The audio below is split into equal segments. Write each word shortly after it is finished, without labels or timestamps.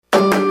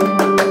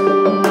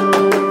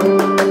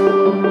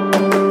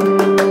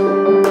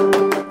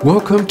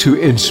Welcome to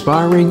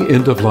Inspiring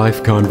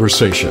End-of-Life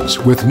Conversations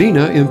with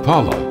Nina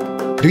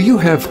Impala. Do you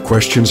have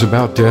questions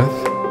about death?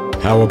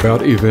 How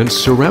about events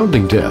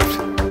surrounding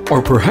death?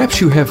 Or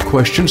perhaps you have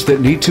questions that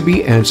need to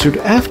be answered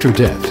after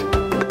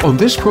death. On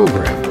this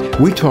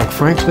program, we talk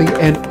frankly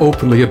and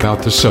openly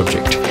about the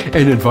subject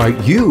and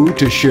invite you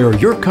to share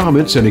your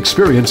comments and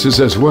experiences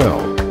as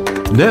well.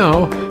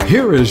 Now,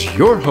 here is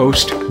your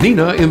host,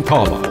 Nina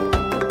Impala.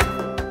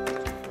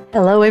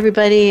 Hello,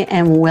 everybody,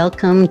 and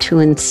welcome to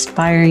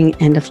Inspiring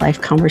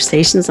End-of-Life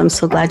Conversations. I'm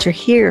so glad you're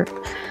here.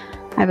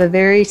 I have a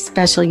very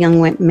special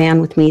young man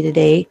with me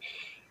today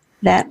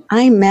that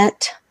I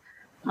met,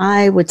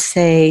 I would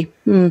say,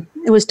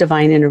 it was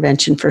divine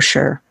intervention for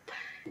sure.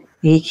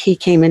 He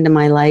came into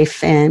my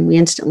life and we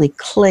instantly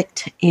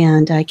clicked,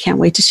 and I can't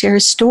wait to share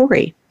his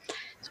story.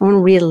 So I want to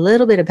read a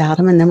little bit about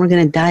him, and then we're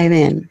going to dive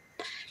in.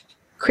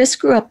 Chris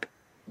grew up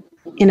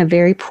in a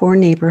very poor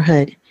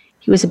neighborhood.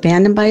 He was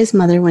abandoned by his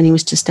mother when he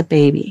was just a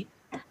baby.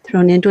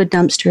 Thrown into a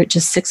dumpster at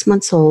just 6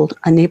 months old,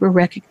 a neighbor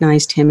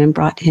recognized him and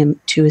brought him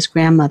to his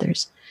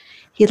grandmother's.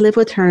 He lived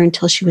with her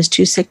until she was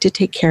too sick to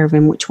take care of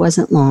him, which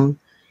wasn't long.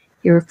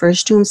 He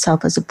refers to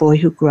himself as a boy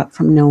who grew up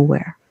from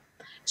nowhere.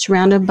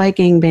 Surrounded by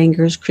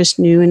gangbangers, Chris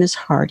knew in his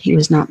heart he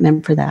was not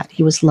meant for that.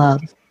 He was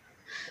loved.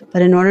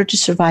 But in order to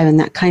survive in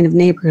that kind of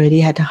neighborhood,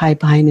 he had to hide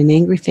behind an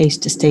angry face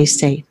to stay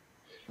safe.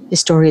 His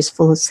story is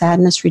full of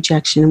sadness,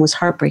 rejection, and was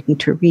heartbreaking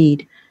to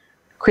read.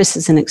 Chris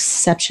is an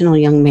exceptional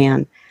young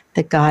man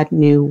that God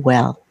knew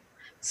well,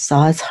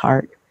 saw his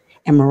heart,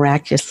 and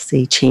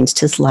miraculously changed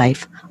his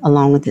life,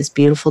 along with his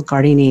beautiful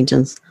guardian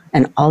angels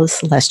and all the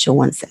celestial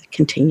ones that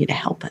continue to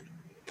help him.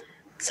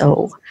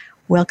 So,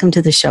 welcome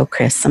to the show,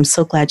 Chris. I'm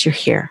so glad you're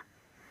here.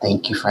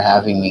 Thank you for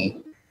having me.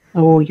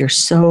 Oh, you're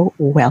so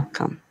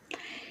welcome.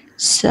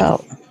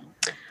 So,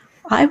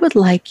 I would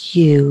like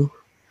you,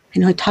 I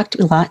know I talked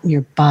a lot in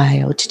your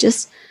bio, to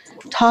just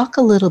talk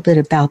a little bit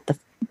about the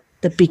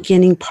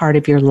beginning part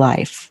of your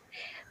life.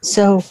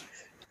 So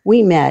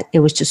we met. It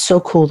was just so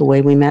cool the way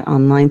we met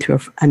online through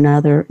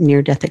another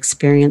near-death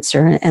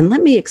experiencer. And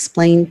let me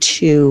explain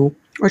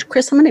or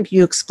Chris, I'm going to have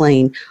you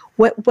explain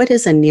what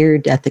is a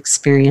near-death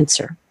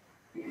experiencer?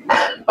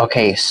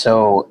 Okay,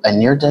 so a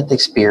near-death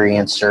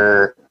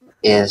experiencer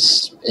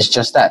is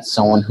just that,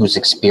 someone who's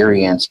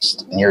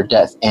experienced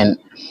near-death. And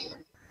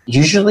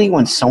usually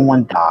when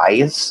someone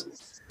dies,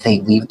 they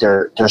leave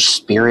their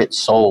spirit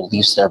soul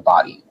leaves their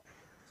body.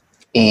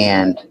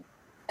 And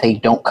they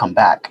don't come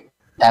back.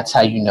 That's how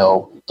you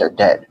know they're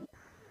dead.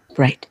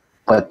 Right.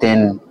 But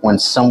then when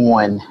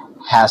someone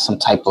has some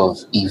type of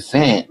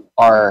event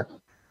or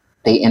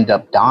they end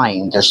up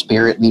dying, their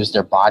spirit leaves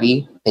their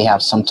body, they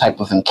have some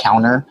type of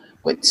encounter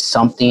with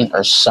something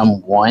or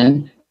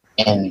someone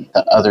in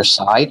the other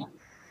side.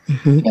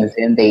 Mm-hmm. And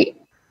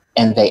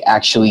then they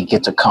actually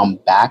get to come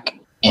back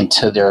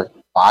into their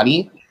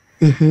body.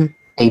 Mm-hmm.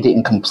 They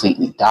didn't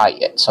completely die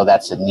yet. So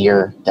that's a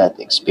near-death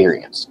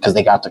experience because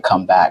they got to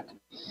come back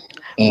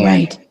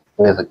and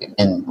live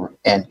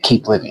and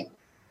keep living.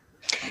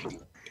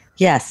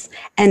 Yes.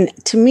 And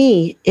to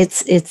me,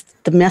 it's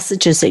the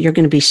messages that you're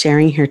going to be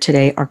sharing here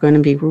today are going to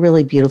be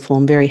really beautiful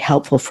and very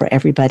helpful for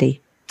everybody.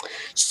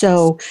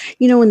 So,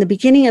 in the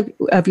beginning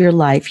of your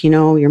life,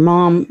 your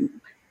mom,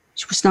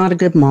 she was not a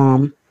good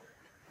mom.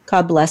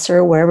 God bless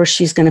her, wherever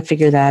she's going to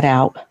figure that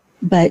out.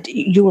 But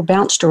you were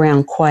bounced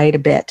around quite a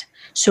bit.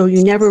 So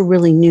you never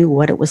really knew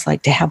what it was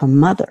like to have a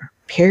mother,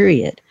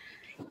 period.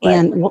 Right.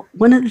 And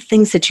one of the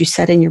things that you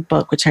said in your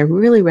book, which I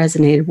really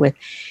resonated with,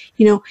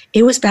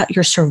 it was about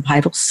your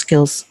survival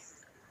skills.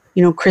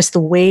 Chris,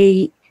 the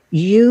way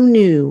you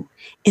knew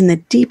in the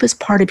deepest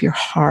part of your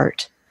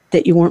heart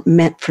that you weren't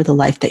meant for the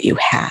life that you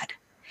had.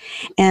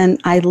 And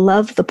I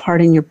love the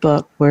part in your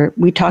book where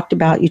you talk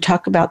about,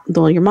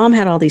 your mom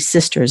had all these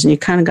sisters and you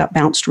kind of got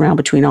bounced around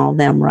between all of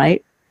them,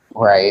 right?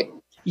 Right.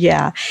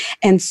 Yeah.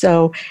 And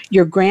so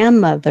your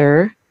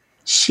grandmother,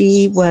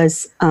 she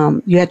was,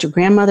 you had your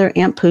grandmother,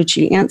 Aunt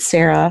Poochie, Aunt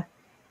Sarah,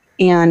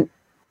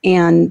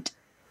 and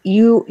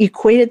you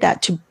equated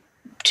that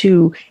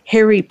to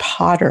Harry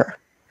Potter,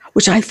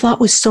 which I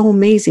thought was so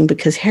amazing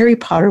because Harry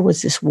Potter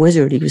was this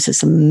wizard. He was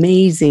this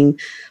amazing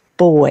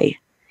boy,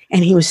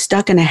 and he was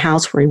stuck in a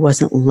house where he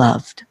wasn't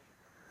loved.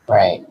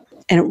 Right.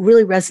 And it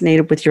really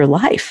resonated with your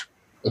life.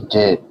 It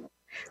did.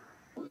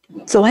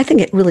 So I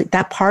think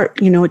that part,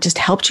 it just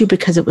helped you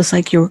because it was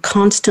like you were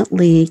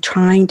constantly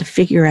trying to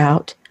figure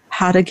out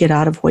how to get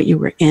out of what you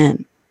were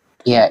in.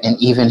 Yeah, and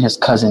even his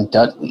cousin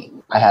Dudley.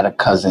 I had a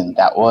cousin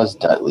that was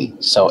Dudley.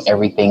 So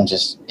everything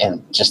just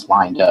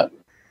lined up.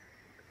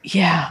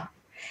 Yeah.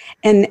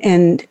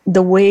 And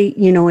the way,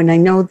 and I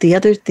know the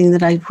other thing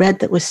that I read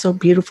that was so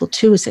beautiful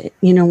too is that,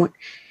 and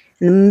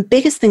the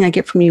biggest thing I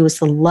get from you is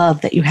the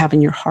love that you have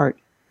in your heart.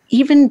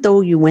 Even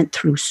though you went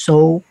through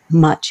so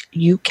much,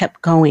 you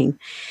kept going.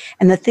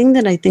 And the thing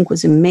that I think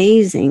was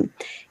amazing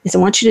is I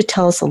want you to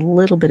tell us a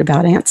little bit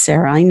about Aunt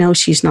Sarah. I know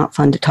she's not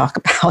fun to talk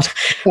about,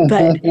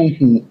 but,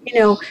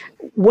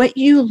 what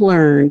you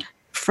learned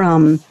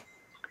from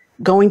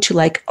going to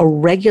like a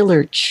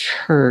regular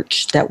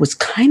church that was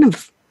kind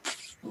of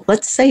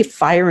let's say,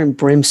 fire and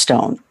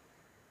brimstone.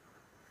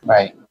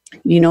 Right.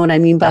 You know what I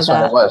mean by that? That's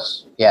what it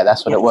was. Yeah,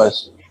 that's what it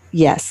was.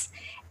 Yes.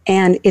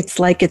 And it's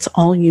like it's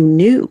all you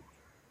knew.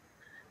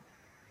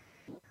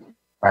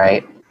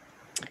 Right.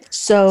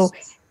 So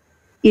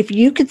if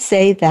you could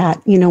say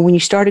that, when you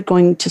started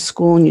going to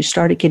school and you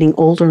started getting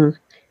older,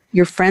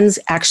 your friends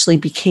actually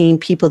became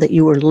people that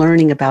you were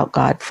learning about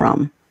God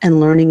from and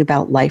learning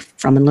about life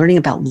from and learning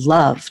about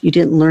love. You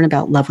didn't learn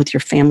about love with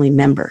your family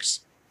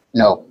members.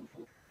 No.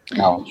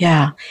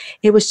 Yeah.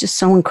 It was just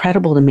so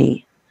incredible to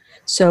me.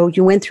 So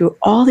you went through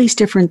all these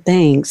different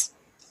things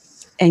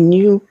and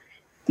you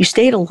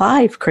stayed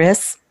alive,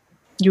 Chris.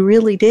 You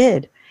really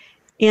did.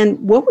 And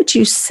what would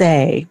you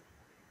say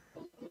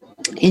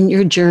in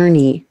your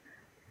journey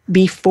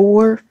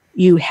before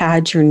you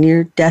had your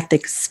near-death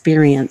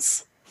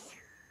experience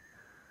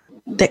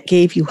that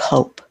gave you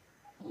hope?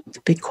 It's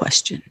a big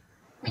question.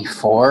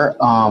 Before,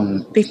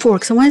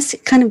 because I want to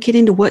kind of get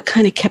into what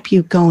kind of kept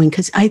you going,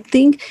 because I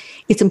think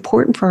it's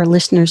important for our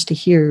listeners to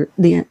hear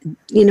that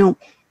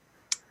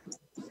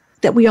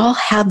we all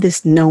have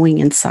this knowing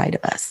inside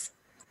of us.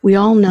 We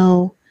all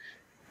know,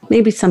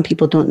 maybe some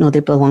people don't know they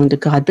belong to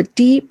God, but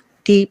deep,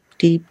 deep,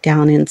 deep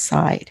down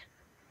inside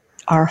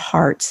our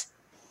hearts,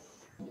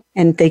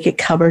 and they get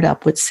covered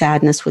up with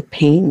sadness, with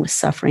pain, with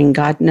suffering.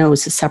 God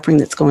knows the suffering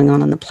that's going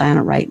on the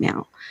planet right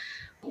now.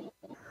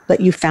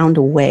 But you found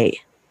a way.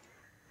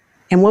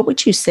 And what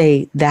would you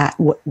say that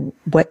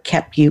what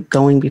kept you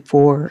going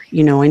before?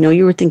 I know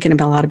you were thinking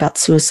a lot about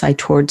suicide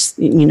towards,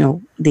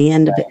 the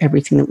end of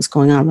everything that was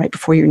going on right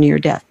before your near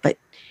death. But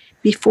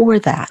before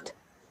that?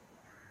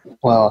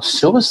 Well,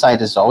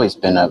 suicide has always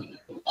been a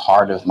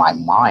part of my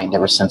mind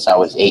ever since I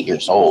was 8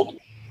 years old.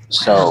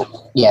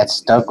 So, yeah, it's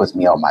stuck with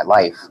me all my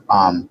life.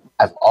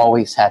 I've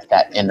always had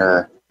that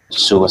inner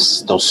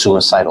those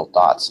suicidal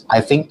thoughts. I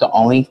think the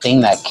only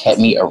thing that kept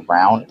me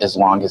around as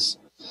long as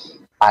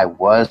I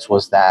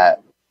was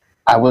that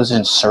I was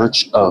in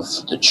search of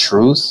the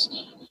truth.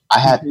 I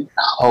had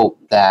hope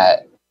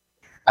that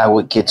I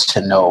would get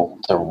to know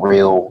the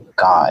real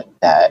God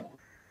that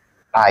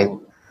I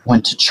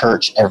went to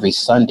church every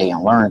Sunday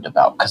and learned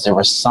about, because there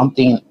was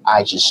something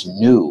I just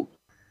knew.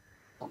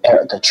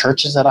 The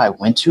churches that I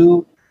went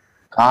to,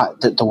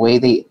 God, the way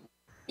they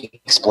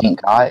explain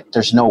God,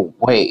 there's no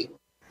way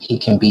he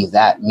can be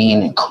that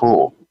mean and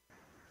cruel.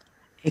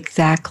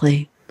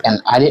 Exactly. And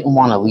I didn't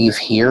want to leave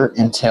here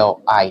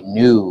until I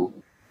knew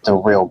the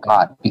real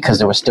God, because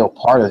there was still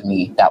part of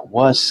me that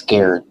was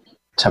scared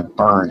to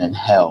burn in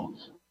hell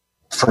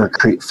for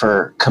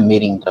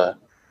committing the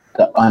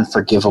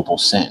unforgivable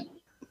sin.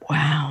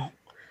 Wow.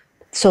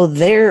 So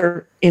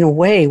there, in a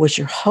way, was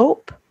your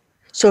hope.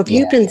 So if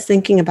you've been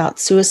thinking about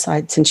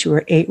suicide since you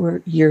were 8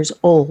 years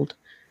old,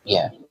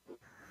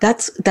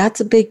 that's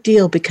a big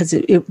deal, because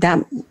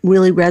that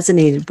really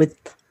resonated with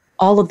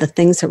all of the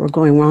things that were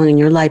going wrong in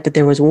your life. But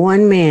there was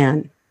one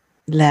man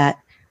that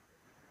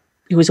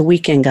he was a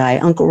weekend guy,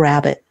 Uncle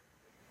Rabbit,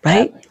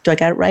 right? Do I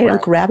got it right,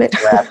 Uncle Rabbit?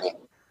 Rabbit.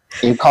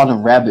 You called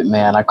him Rabbit,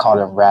 man. I called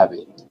him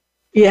Rabbit.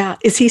 Yeah.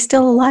 Is he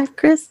still alive,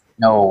 Chris?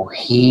 No,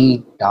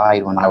 he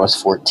died when I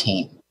was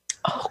 14.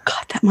 Oh,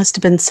 God, that must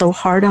have been so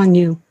hard on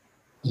you.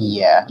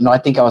 Yeah. No, I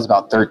think I was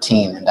about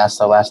 13, and that's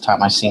the last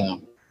time I seen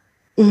him.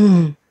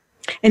 Mm.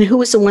 And who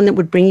was the one that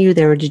would bring you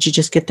there, or did you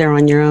just get there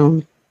on your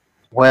own?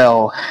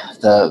 Well,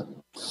 the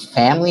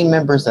family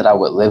members that I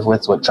would live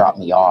with would drop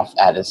me off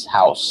at his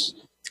house.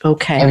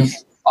 Okay.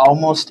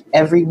 Almost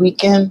every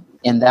weekend,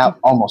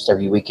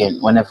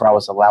 whenever I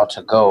was allowed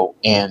to go.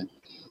 And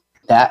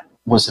that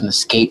was an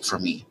escape for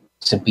me,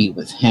 to be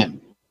with him.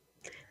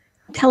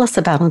 Tell us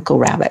about Uncle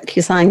Rabbit,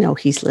 because I know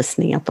he's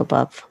listening up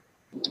above.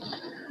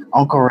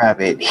 Uncle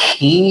Rabbit,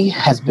 he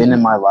has been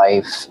in my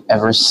life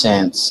ever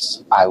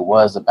since I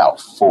was about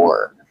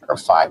 4 or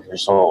 5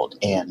 years old.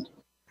 And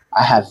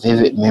I have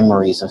vivid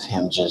memories of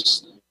him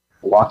just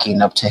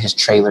walking up to his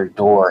trailer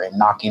door and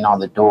knocking on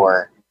the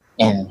door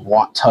and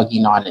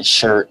tugging on his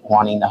shirt,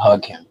 wanting to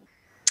hug him.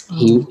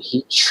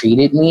 He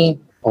treated me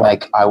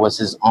like I was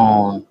his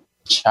own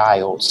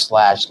child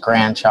 /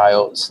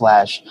 grandchild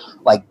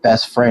 / like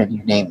best friend,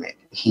 you name it.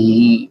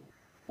 He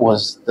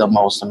was the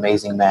most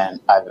amazing man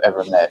I've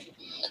ever met.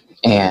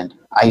 And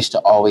I used to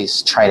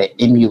always try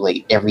to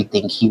emulate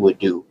everything he would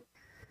do.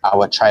 I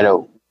would try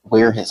to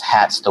wear his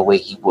hats the way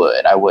he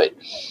would.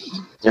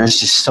 There's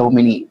just so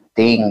many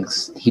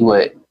things he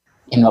would,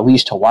 we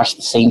used to watch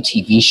the same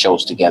TV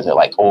shows together,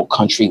 like old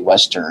country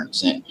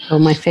westerns. And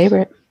my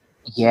favorite.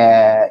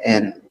 Yeah.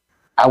 And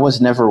I was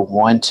never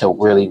one to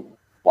really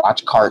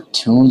watch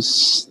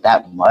cartoons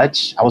that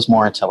much. I was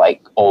more into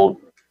like old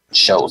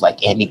shows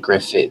like Andy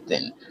Griffith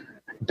and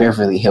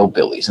Beverly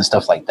Hillbillies and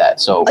stuff like that.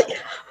 So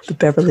the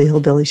Beverly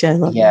Hillbillies, I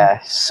love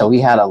that. So we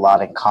had a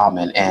lot in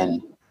common,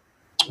 and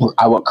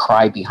I would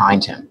cry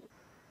behind him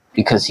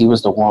because he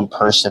was the one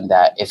person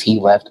that if he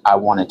left, I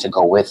wanted to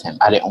go with him.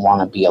 I didn't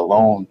want to be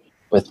alone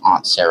with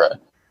Aunt Sarah.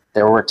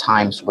 There were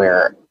times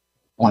where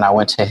when I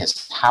went to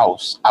his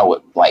house, I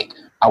would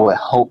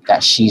hope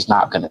that she's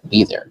not going to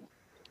be there.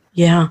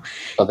 Yeah.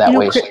 So that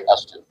way she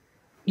has to.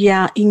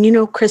 Yeah.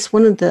 And Chris,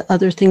 one of the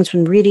other things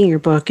when reading your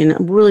book, and I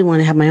really want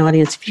to have my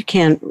audience, if you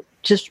can,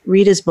 just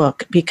read his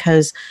book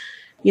because,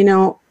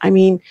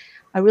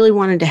 I really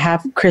wanted to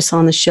have Chris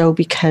on the show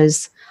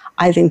because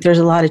I think there's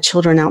a lot of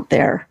children out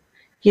there,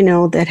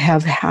 that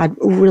have had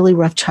really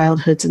rough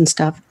childhoods and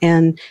stuff.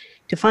 And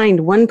to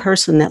find one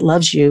person that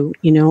loves you,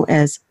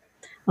 as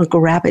Uncle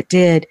Rabbit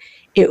did,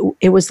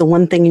 it was the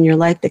one thing in your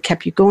life that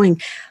kept you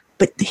going.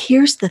 But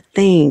here's the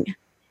thing,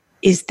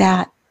 is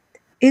that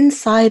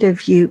inside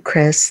of you,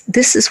 Chris,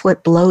 this is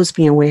what blows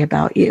me away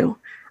about you.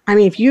 I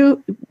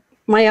mean,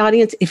 my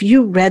audience, if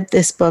you read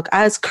this book,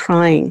 I was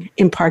crying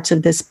in parts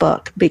of this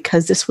book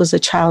because this was a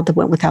child that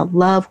went without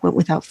love, went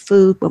without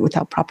food, went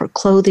without proper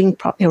clothing,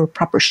 or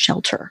proper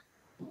shelter.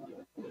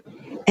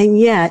 And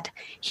yet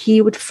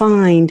he would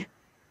find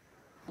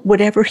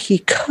whatever he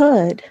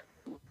could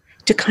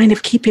to kind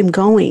of keep him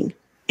going.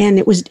 And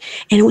it was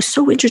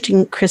so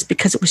interesting, Chris,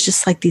 because it was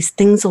just like these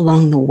things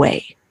along the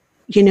way.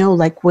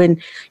 Like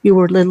when you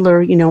were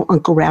littler,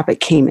 Uncle Rabbit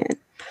came in.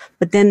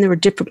 But then there were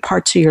different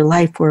parts of your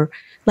life where,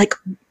 like,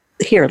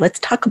 here, let's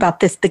talk about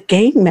this. The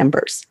gang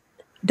members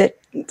that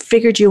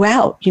figured you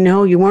out.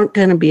 You weren't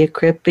going to be a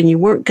Crip and you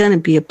weren't going to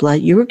be a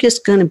Blood. You were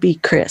just going to be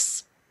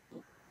Chris.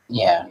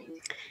 Yeah.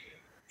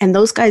 And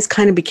those guys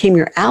kind of became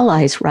your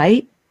allies,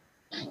 right?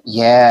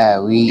 Yeah,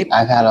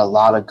 I've had a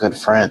lot of good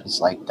friends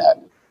like that.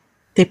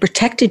 They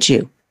protected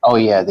you. Oh,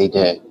 yeah, they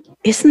did.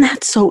 Isn't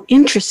that so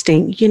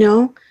interesting,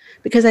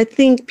 Because I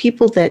think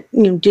people that,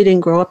 didn't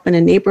grow up in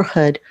a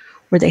neighborhood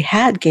where they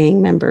had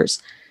gang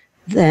members,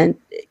 then,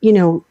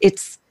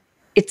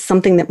 it's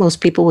something that most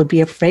people would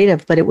be afraid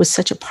of, but it was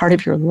such a part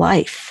of your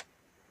life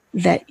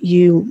that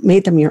you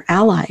made them your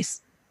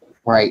allies.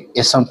 Right.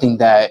 It's something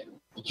that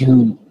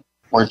you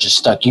were just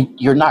stuck.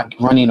 You're not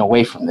running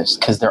away from this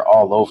because they're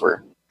all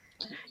over.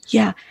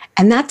 Yeah.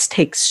 And that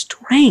takes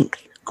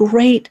strength,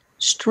 great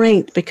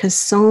strength, because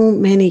so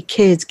many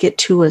kids get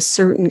to a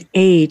certain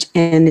age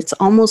and it's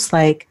almost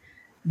like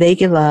they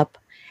give up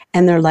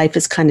and their life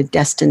is kind of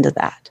destined to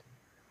that.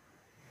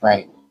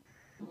 Right.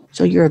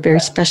 So you're a very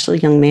special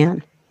young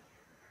man.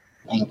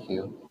 Thank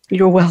you.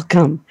 You're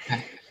welcome.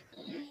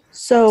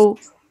 So,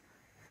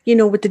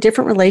 with the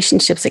different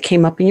relationships that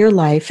came up in your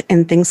life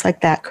and things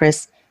like that,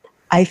 Chris,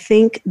 I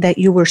think that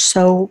you were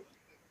so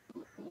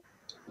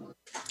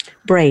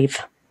brave.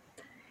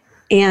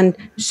 And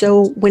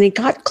so when it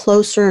got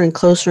closer and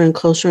closer and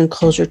closer and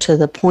closer to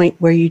the point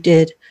where you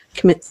did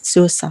commit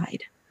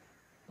suicide,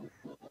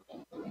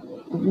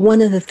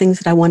 one of the things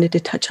that I wanted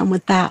to touch on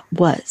with that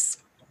was,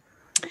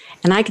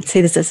 and I can say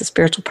this as a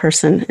spiritual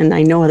person, and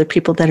I know other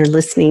people that are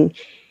listening,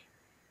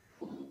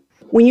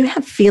 when you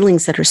have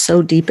feelings that are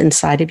so deep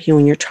inside of you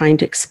and you're trying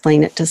to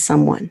explain it to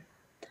someone,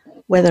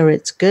 whether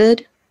it's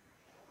good,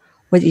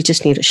 whether you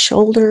just need a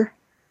shoulder,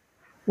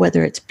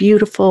 whether it's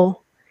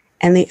beautiful,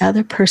 and the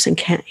other person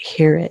can't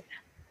hear it,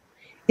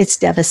 it's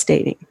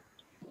devastating.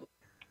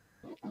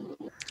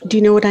 Do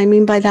you know what I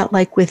mean by that?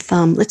 Like with,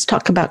 let's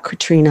talk about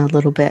Katrina a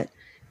little bit.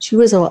 She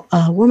was a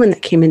woman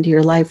that came into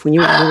your life when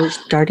you were really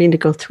starting to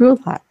go through a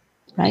lot,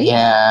 right?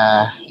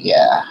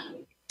 Yeah.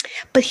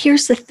 But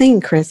here's the thing,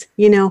 Chris,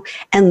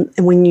 and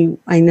when you,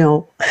 I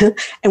know,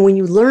 and when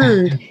you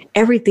learned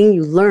everything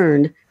you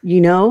learned,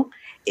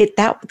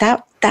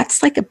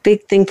 that's like a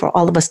big thing for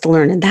all of us to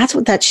learn. And that's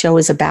what that show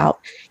is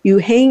about. You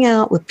hang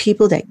out with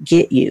people that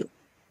get you.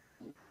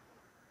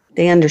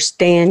 They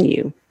understand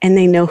you and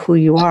they know who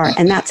you are.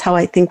 And that's how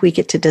I think we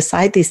get to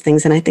decide these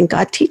things. And I think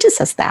God teaches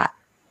us that.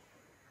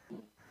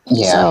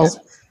 Yeah. So,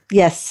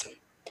 yes.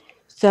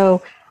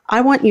 So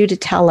I want you to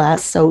tell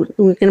us, so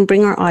we're going to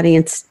bring our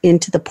audience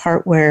into the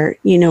part where,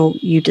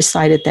 you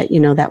decided that,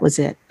 that was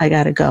it. I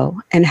got to go,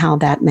 and how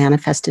that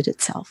manifested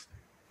itself.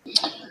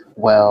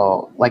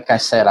 Well, like I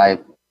said,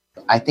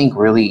 I think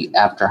really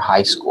after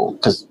high school,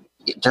 because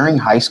during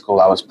high school,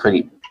 I was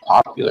pretty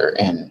popular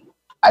and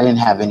I didn't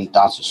have any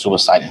thoughts of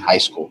suicide in high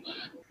school.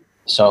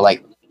 So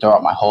like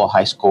throughout my whole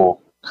high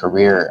school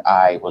career,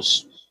 I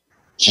was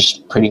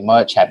just pretty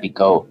much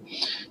happy-go.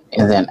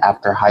 And then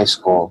after high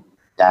school,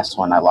 that's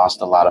when I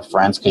lost a lot of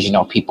friends because,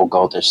 people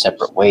go their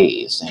separate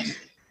ways. And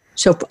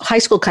so high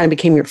school kind of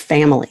became your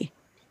family.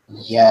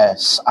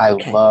 Yes, I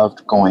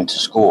loved going to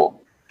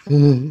school.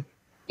 Mm-hmm.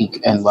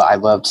 And I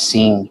loved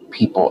seeing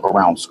people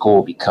around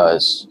school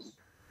because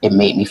it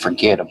made me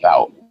forget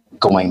about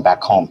going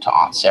back home to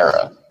Aunt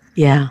Sarah.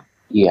 Yeah.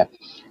 Yeah.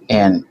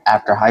 And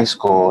after high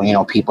school,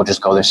 people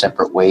just go their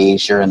separate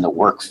ways. You're in the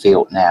work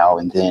field now,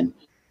 and then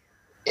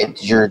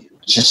you're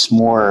just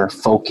more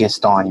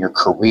focused on your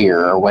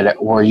career or what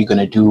are you going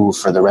to do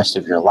for the rest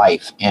of your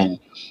life. And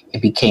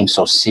it became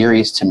so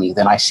serious to me.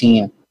 Then I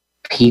seen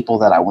people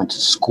that I went to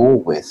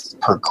school with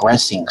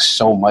progressing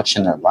so much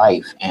in their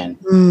life, and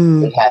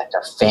they had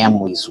their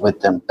families with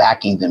them,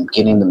 backing them,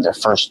 getting them their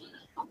first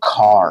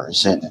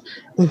cars and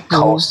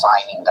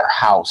co-signing their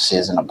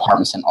houses and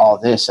apartments and all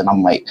this. And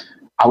I'm like,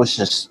 I was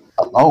just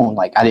alone.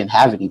 Like I didn't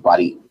have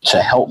anybody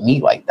to help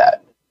me like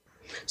that.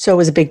 So it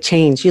was a big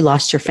change. You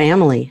lost your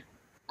family.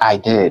 I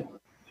did.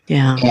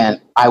 Yeah. And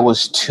I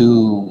was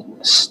too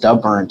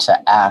stubborn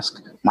to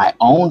ask my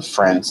own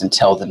friends and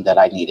tell them that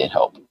I needed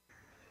help.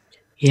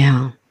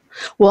 Yeah.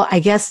 Well, I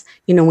guess,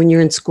 when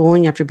you're in school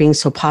and after being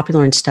so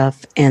popular and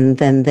stuff, and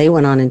then they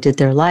went on and did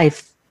their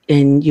life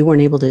and you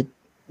weren't able to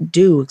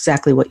do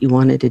exactly what you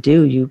wanted to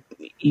do,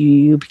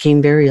 you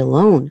became very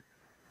alone.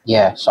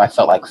 Yeah. So I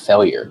felt like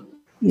failure.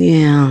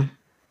 Yeah.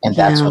 And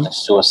that's when the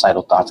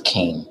suicidal thoughts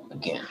came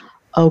again.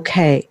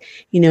 Okay.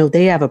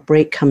 They have a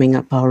break coming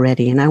up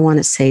already, and I want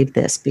to save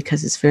this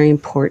because it's very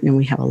important and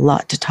we have a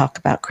lot to talk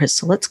about, Chris.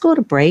 So let's go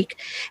to break.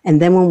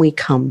 And then when we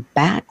come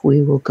back,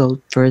 we will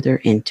go further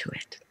into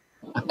it.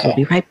 Okay. We'll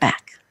be right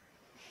back.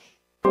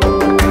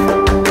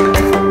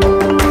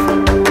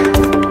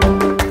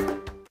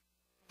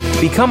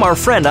 Become our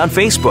friend on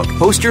Facebook.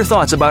 Post your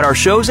thoughts about our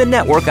shows and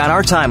network on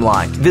our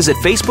timeline. Visit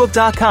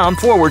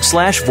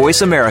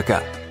facebook.com/Voice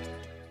America.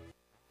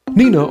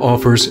 Nina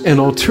offers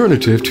an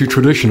alternative to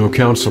traditional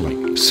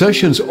counseling.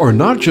 Sessions are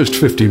not just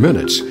 50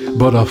 minutes,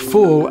 but a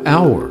full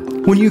hour.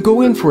 When you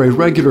go in for a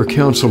regular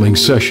counseling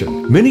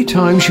session, many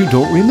times you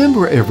don't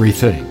remember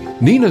everything.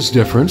 Nina's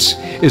difference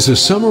is a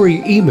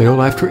summary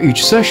email after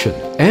each session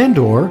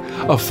and/or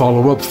a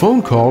follow-up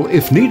phone call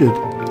if needed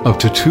up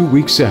to 2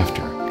 weeks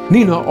after.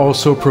 Nina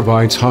also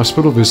provides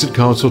hospital visit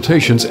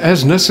consultations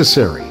as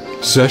necessary.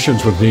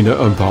 Sessions with Nina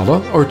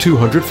Impala are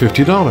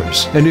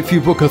 $250, and if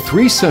you book a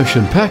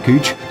 3-session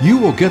package, you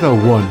will get a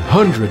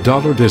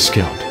 $100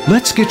 discount.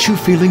 Let's get you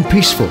feeling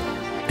peaceful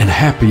and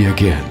happy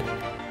again.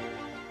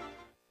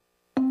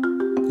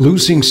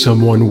 Losing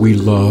someone we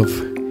love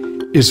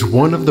is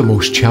one of the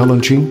most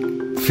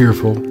challenging,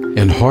 fearful,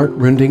 and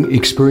heart-rending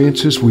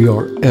experiences we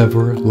are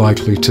ever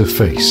likely to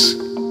face.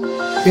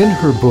 In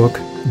her book,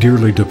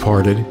 Dearly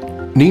Departed,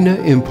 Nina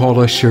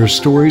Impala shares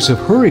stories of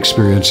her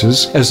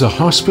experiences as a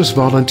hospice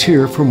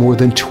volunteer for more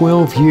than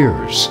 12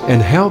 years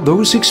and how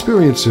those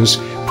experiences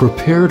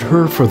prepared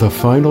her for the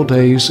final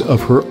days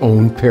of her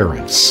own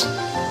parents.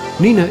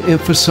 Nina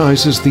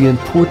emphasizes the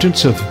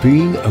importance of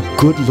being a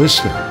good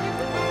listener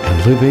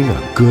and living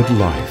a good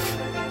life.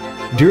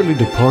 Dearly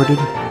Departed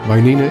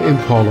by Nina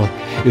Impala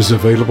is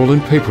available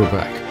in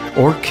paperback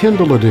or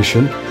Kindle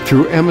edition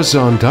through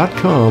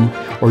Amazon.com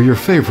or your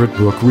favorite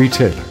book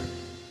retailer.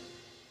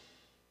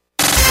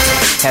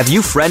 Have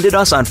you friended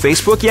us on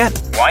Facebook yet?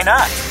 Why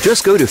not?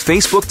 Just go to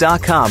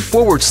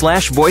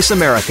facebook.com/Voice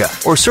America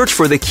or search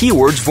for the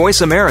keywords Voice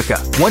America.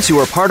 Once you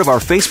are part of our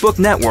Facebook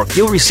network,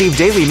 you'll receive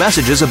daily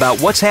messages about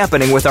what's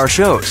happening with our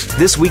shows,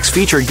 this week's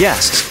featured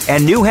guests,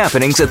 and new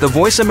happenings at the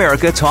Voice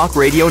America Talk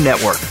Radio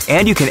Network.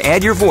 And you can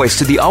add your voice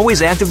to the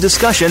always active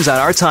discussions on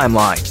our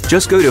timeline.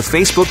 Just go to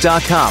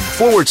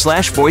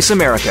facebook.com/Voice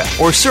America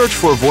or search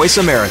for Voice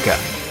America.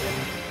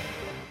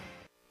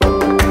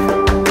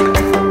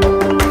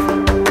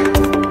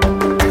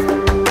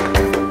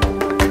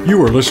 You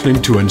are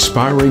listening to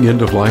Inspiring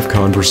End-of-Life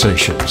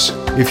Conversations.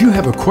 If you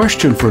have a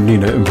question for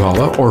Nina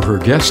Impala or her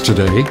guest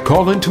today,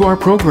 call into our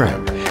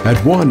program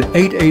at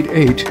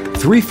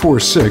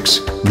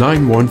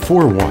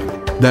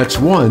 1-888-346-9141. That's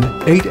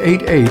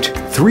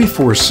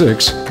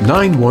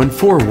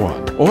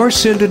 1-888-346-9141. Or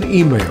send an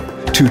email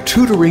to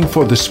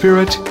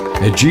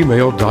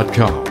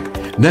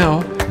tutoringforthespirit@gmail.com.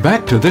 Now,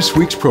 back to this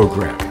week's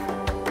program.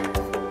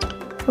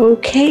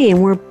 Okay,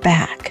 and we're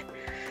back.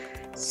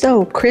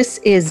 So Chris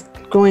is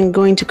going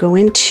to go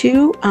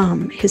into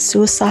his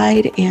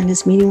suicide and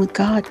his meeting with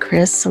God,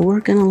 Chris. So we're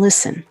going to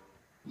listen.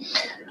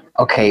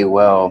 Okay,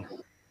 well,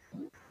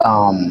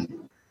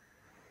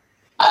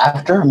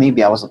 after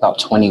maybe I was about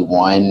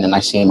 21 and I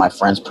seen my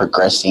friends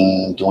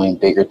progressing, doing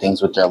bigger things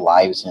with their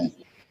lives and,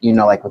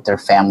 like with their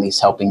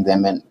families, helping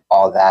them and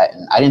all that.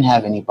 And I didn't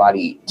have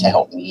anybody to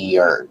help me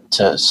or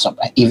to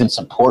even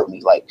support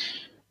me, like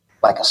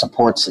a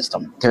support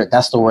system.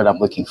 That's the word I'm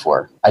looking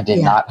for. I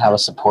did not have a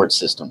support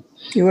system.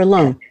 You were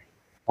alone.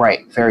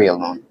 Right, very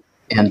alone.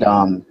 And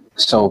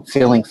so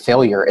feeling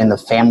failure, and the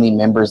family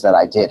members that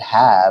I did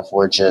have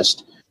were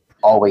just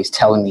always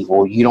telling me,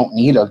 well, you don't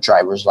need a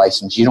driver's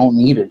license. You don't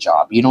need a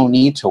job. You don't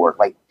need to work,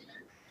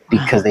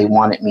 because they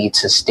wanted me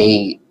to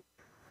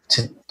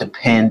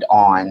depend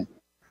on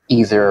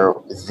either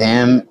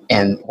them,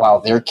 and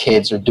while their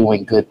kids are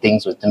doing good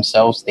things with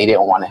themselves, they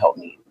didn't want to help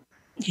me.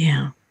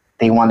 Yeah.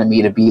 They wanted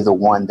me to be the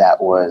one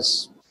that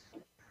was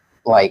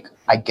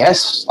I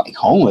guess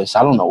homeless.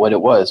 I don't know what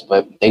it was,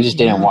 but they just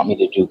didn't want me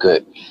to do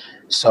good.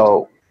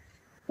 So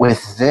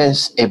with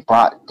this, it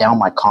brought down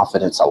my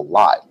confidence a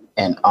lot.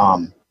 And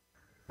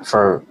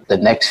for the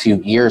next few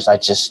years, I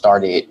just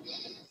started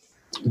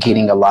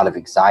getting a lot of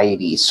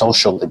anxiety,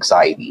 social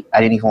anxiety. I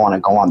didn't even want to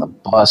go on the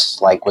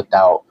bus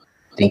without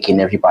thinking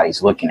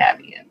everybody's looking at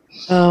me.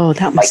 Oh,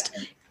 that must.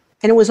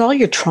 And it was all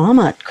your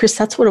trauma, Chris.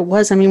 That's what it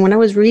was. I mean, when I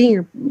was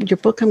reading your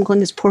book, I'm going,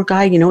 this poor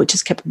guy, it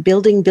just kept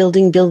building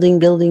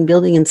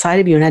inside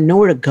of you and had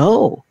nowhere to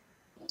go.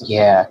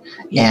 Yeah.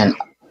 And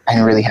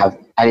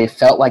I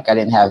felt like I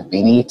didn't have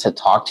any to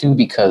talk to,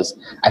 because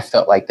I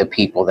felt like the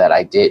people that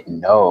I didn't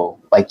know,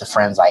 the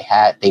friends I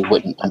had, they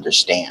wouldn't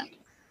understand.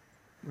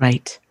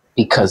 Right.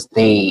 Because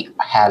they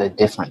had a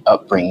different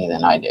upbringing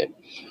than I did.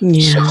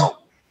 Yeah.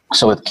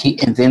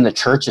 And then the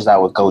churches I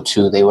would go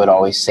to, they would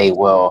always say,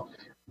 well,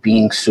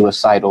 being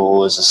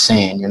suicidal is a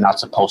sin. You're not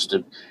supposed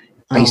to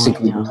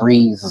basically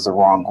breathe the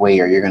wrong way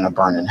or you're going to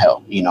burn in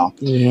hell, you know?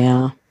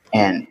 Yeah.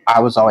 And I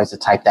was always the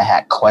type that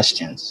had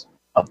questions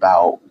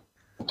about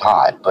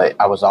God, but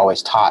I was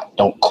always taught,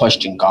 don't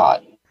question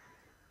God.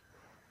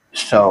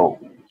 So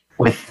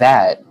with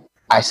that,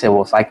 I said,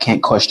 well, if I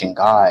can't question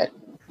God,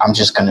 I'm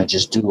just going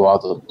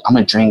to I'm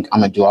going to drink, I'm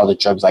going to do all the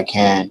drugs I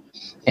can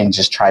and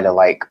just try to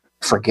like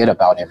forget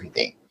about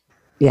everything.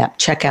 Yeah.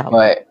 Check out.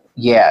 But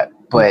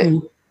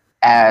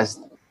as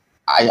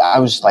I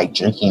was like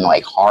drinking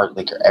like hard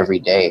liquor every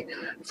day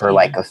for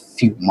like a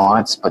few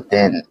months, but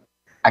then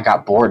I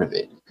got bored of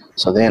it.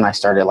 So then I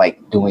started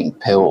like doing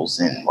pills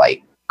and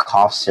like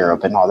cough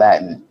syrup and all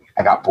that. And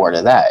I got bored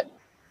of that.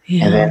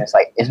 Yeah. And then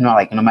it's not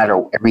like no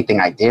matter everything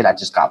I did, I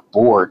just got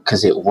bored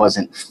because it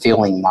wasn't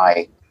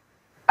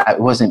it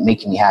wasn't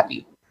making me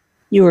happy.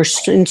 You were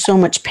in so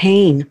much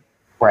pain.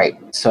 Right.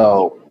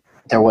 So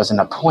there wasn't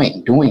a point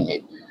in doing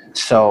it.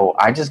 So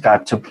I just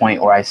got to a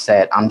point where I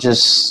said, and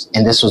this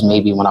was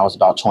maybe when I was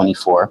about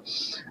 24,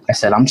 I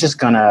said, I'm just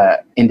going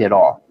to end it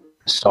all.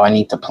 So I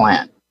need to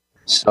plan.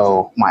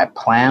 So my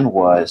plan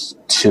was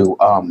to,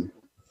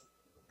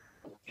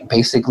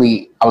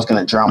 basically, I was going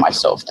to drown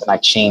myself. Then I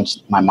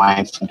changed my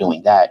mind from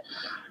doing that.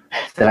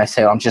 Then I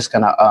said, I'm just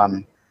going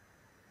to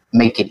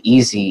make it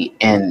easy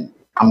and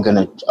I'm going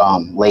to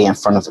lay in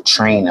front of a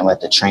train and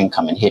let the train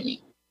come and hit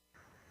me.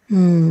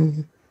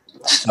 Mm.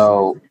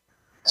 So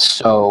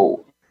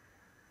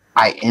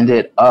I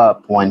ended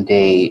up one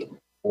day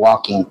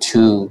walking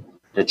to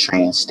the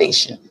train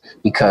station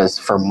because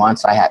for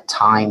months I had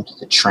timed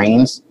the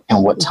trains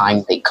and what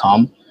time they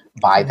come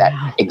by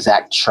that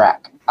exact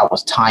track. I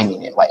was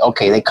timing it like,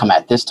 okay, they come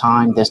at this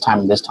time, this time,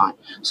 and this time.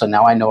 So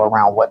now I know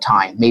around what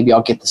time. Maybe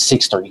I'll get the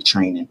 6:30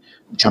 train and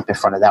jump in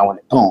front of that one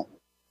and boom,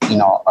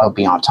 I'll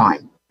be on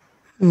time.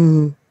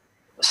 Mm.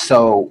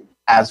 So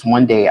as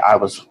one day I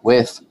was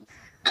with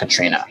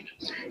Katrina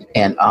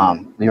and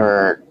we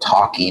were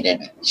talking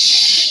and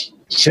she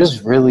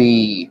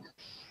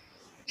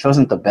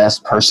wasn't the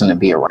best person to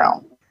be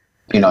around.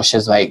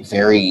 She's like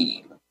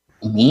very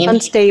mean.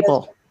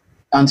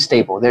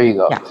 Unstable. There you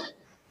go. Yeah.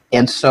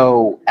 And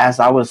so as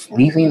I was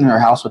leaving her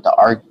house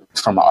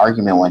from an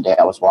argument one day,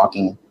 I was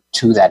walking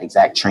to that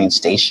exact train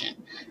station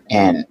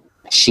and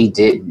she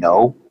didn't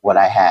know what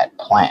I had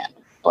planned,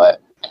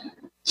 but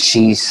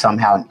she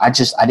somehow, I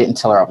didn't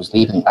tell her I was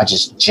leaving. I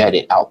just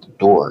jetted out the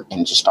door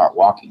and just start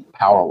walking,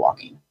 power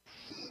walking.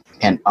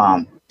 And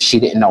she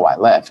didn't know I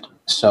left.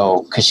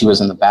 So, cause she was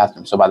in the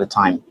bathroom. So by the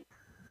time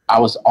I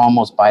was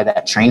almost by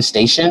that train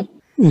station,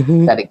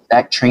 that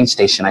exact train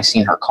station, I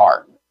seen her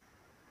car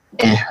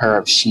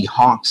and she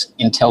honks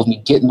and tells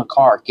me, get in the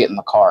car.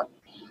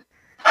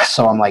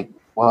 So I'm like,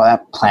 well,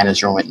 that plan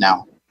is ruined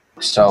now.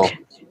 So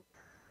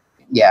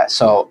yeah.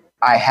 So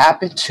I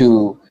happened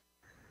to,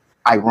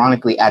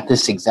 ironically, at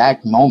this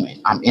exact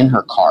moment, I'm in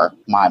her car.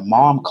 My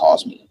mom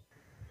calls me.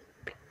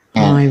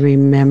 And I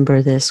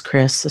remember this,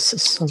 Chris. This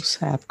is so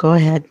sad. Go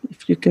ahead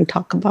if you can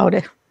talk about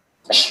it.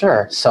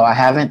 Sure. So I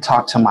haven't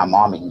talked to my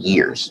mom in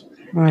years.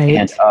 Right.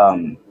 And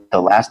the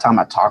last time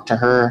I talked to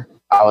her,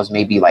 I was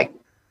maybe like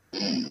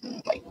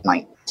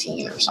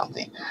 19 or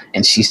something.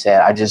 And she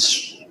said, I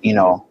just,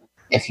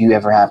 if you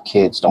ever have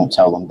kids, don't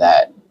tell them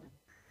that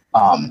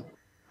I'm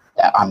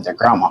their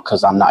grandma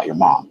because I'm not your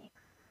mom.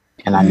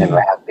 And I never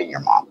have been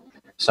your mom.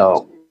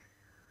 So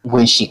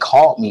when she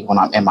called me when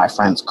I'm in my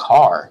friend's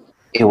car,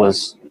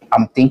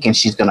 I'm thinking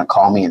she's going to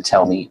call me and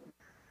tell me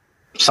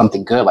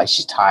something good. Like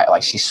she's tired,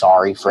 like she's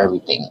sorry for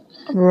everything.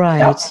 Right.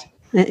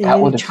 That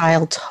would have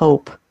child's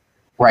hope.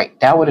 Right.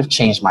 That would have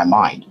changed my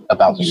mind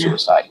about the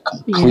suicide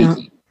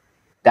completely. Yeah.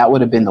 That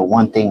would have been the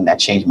one thing that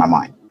changed my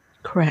mind.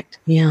 Correct.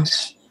 Yeah.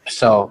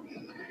 So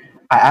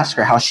I asked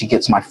her how she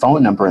gets my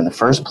phone number in the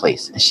first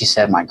place. And she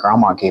said my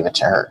grandma gave it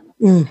to her.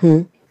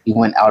 Mm-hmm. She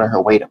went out of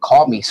her way to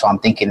call me. So I'm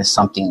thinking it's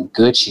something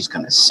good she's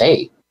going to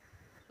say.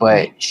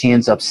 But she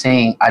ends up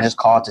saying, I just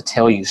called to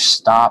tell you,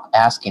 stop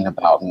asking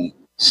about me.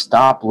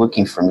 Stop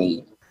looking for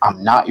me.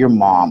 I'm not your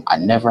mom. I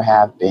never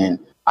have been.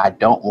 I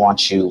don't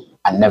want you.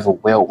 I never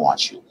will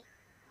want you.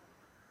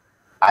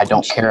 I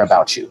don't care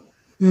about you.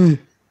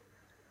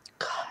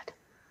 God.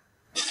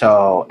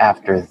 So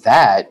after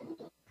that,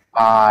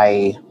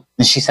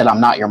 and she said, I'm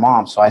not your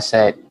mom. So I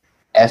said,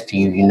 F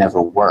you, you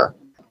never were.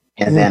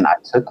 And then I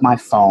took my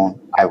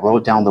phone, I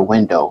rolled down the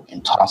window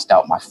and tossed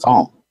out my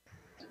phone.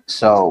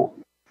 So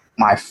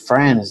my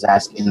friend is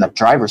in the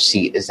driver's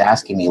seat is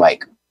asking me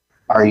like,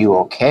 are you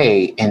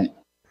okay? And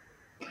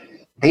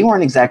they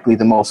weren't exactly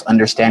the most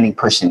understanding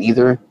person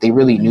either. They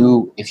really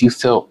knew if you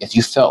felt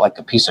like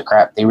a piece of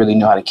crap, they really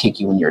knew how to kick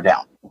you when you're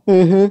down.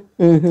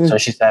 Mm-hmm, mm-hmm. So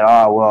she said,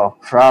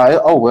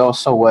 well,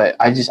 so what?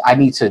 I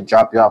need to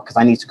drop you off because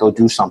I need to go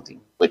do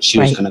something. But she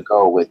was going to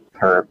go with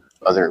her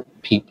other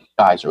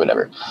guys or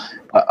whatever.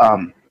 But,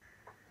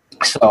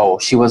 so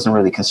she wasn't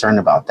really concerned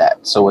about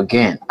that. So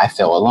again, I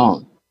felt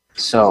alone.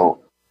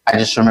 So I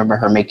just remember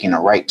her making a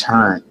right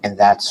turn. And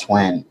that's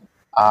when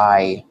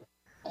I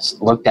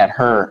looked at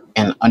her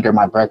and under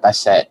my breath, I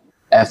said,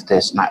 F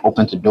this. And I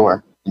opened the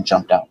door and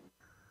jumped out.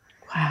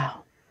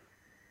 Wow.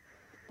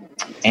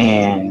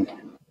 And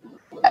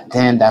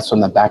then that's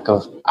when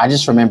I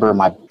just remember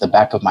the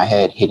back of my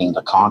head hitting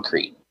the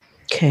concrete.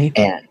 Okay.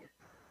 And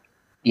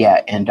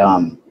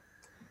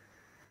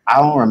I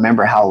don't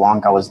remember how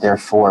long I was there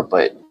for,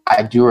 but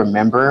I do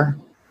remember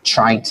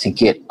trying to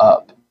get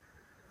up.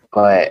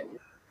 But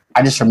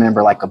I just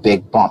remember like a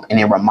big bump, and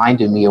it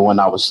reminded me of when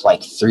I was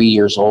like 3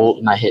 years old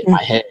and I hit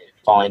my head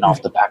falling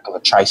off the back of a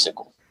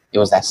tricycle. It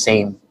was that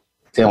same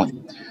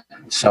feeling.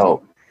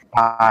 So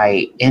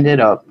I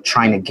ended up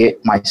trying to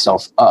get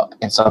myself up,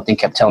 and something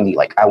kept telling me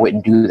like I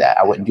wouldn't do that.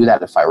 I wouldn't do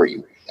that if I were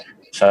you.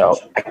 So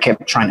I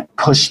kept trying to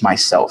push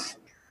myself.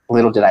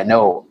 Little did I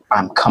know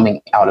I'm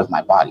coming out of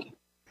my body.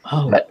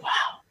 Oh, wow.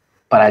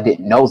 But I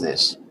didn't know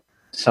this.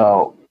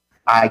 So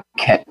I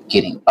kept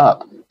getting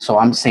up. So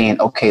I'm saying,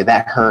 okay,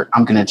 that hurt.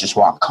 I'm going to just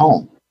walk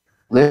home.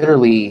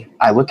 Literally,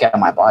 I look at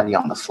my body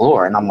on the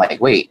floor and I'm like,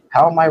 wait,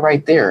 how am I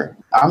right there?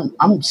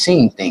 I'm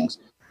seeing things.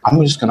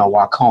 I'm just going to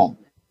walk home.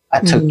 I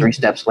took 3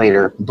 steps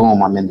later,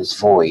 boom, I'm in this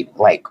void.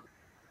 Like,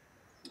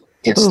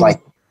 it's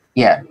like,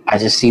 yeah, I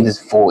just see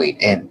this void,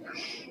 and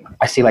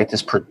I see like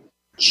this,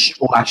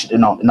 actually,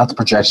 no, not the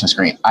projection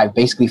screen. I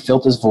basically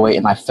felt this void,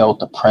 and I felt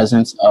the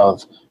presence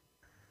of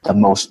the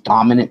most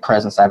dominant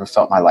presence I ever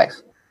felt in my life.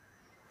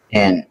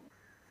 And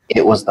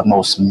it was the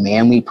most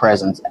manly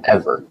presence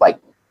ever. Like,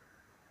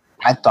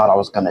 I thought I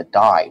was going to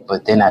die,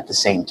 but then at the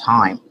same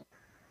time,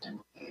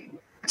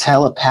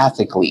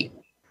 telepathically,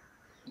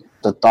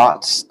 the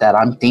thoughts that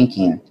I'm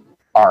thinking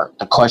are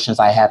the questions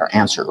I had are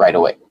answered right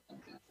away.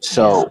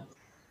 So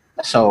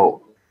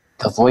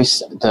the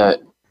voice,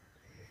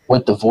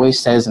 what the voice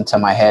says into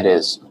my head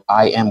is,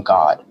 I am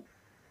God,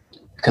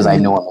 because I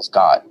know him as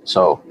God.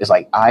 So it's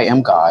like, I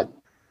am God.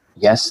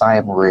 Yes, I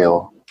am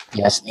real.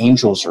 Yes,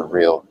 angels are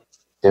real.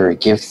 They're a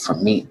gift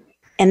from me.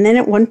 And then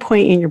at one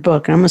point in your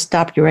book, and I'm going to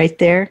stop you right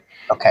there.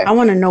 Okay. I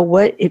want to know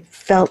what it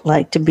felt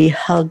like to be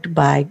hugged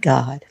by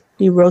God.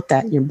 You wrote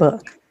that in your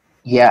book.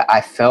 Yeah, I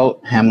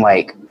felt him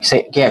like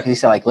say, yeah, because he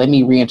said like, let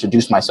me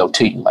reintroduce myself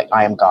to you. Like,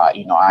 I am God.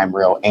 You know, I'm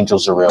real.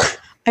 Angels are real.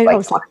 I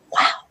was like,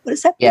 wow, what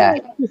does that yeah.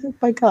 mean? Like, hugged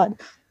by God.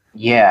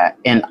 Yeah,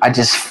 and I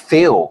just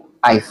feel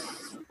I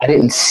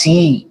didn't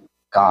see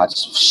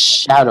God's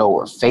shadow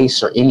or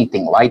face or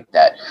anything like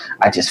that.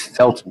 I just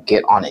felt him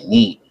get on a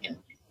knee and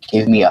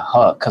give me a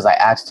hug, because I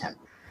asked him,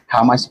 how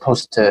am I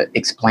supposed to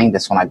explain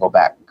this when I go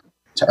back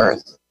to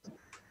Earth?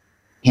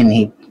 And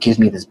he gives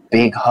me this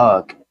big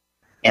hug,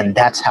 and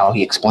that's how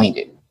he explained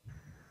it.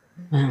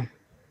 Wow.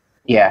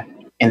 Yeah,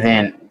 and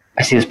then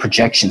I see this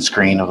projection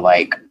screen of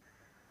like,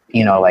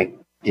 you know, like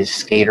this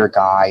skater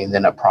guy, and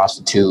then a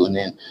prostitute, and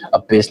then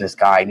a business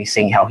guy, and he's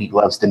saying how he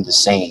loves them the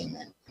same.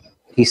 And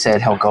he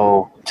said he'll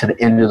go to the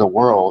end of the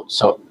world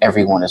so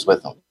everyone is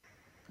with him.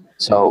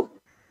 So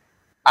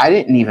I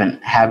didn't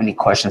even have any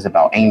questions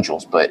about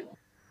angels, but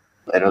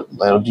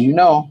little do you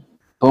know,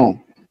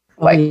 boom.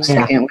 A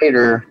second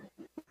later,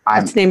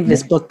 That's the name of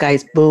this book,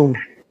 guys. Boom.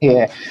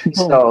 Yeah. Boom.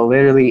 So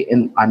literally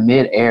I'm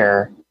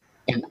midair,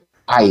 and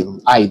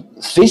I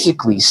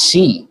physically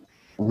see,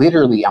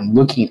 literally I'm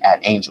looking at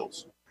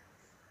angels.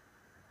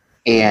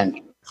 And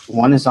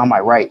one is on my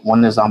right,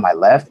 one is on my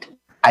left.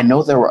 I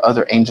know there were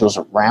other angels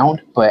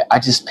around, but I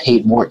just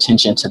paid more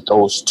attention to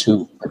those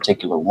 2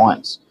 particular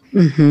ones.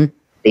 Mm-hmm.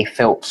 They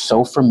felt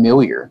so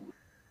familiar.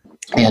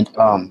 And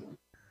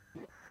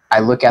I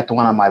look at the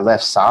one on my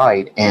left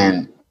side,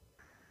 and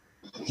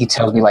he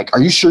tells me, like,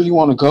 are you sure you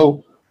want to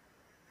go?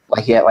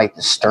 Like, he had like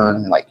the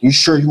stern, like, you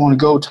sure you want to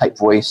go type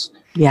voice.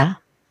 Yeah.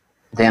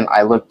 Then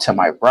I look to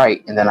my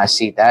right, and then I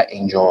see that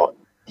angel,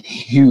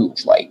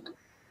 huge, like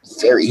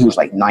very huge,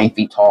 like 9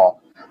 feet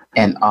tall.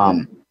 And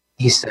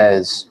he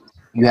says,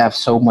 you have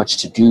so much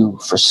to do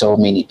for so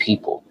many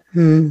people.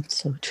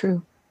 So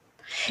true.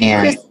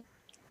 And Chris,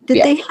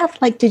 did they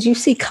have did you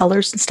see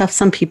colors and stuff?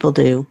 Some people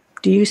do.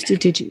 Did you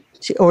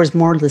see, or is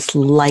more this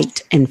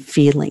light and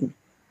feeling?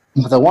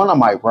 The one on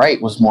my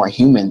right was more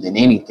human than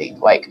anything.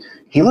 Like,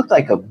 he looked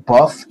like a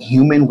buff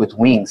human with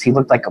wings. He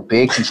looked like a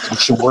big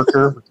construction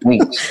worker with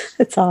wings.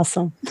 That's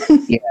awesome.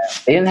 Yeah.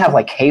 They didn't have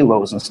like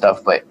halos and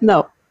stuff, but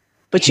no.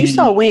 But you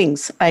saw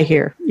wings, I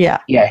hear. Yeah.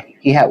 Yeah,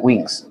 he had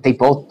wings. They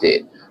both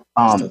did.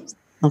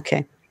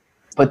 Okay.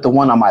 But the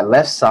one on my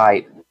left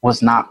side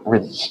was not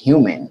really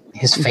human.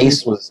 His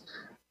face was,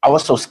 I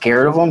was so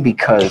scared of him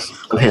because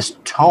of his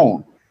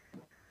tone.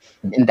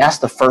 And that's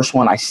the first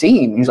one I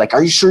seen. He was like,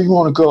 are you sure you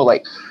want to go?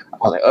 Like, I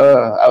was like,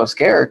 I was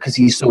scared because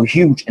he's so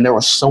huge, and there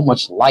was so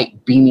much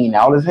light beaming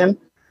out of him.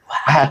 Wow.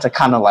 I had to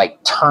kind of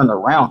like turn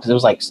around because it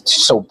was like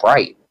so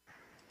bright.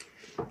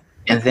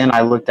 And then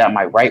I looked at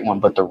my right one,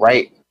 but the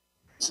right,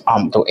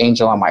 the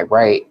angel on my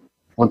right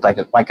looked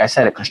like I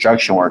said, a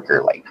construction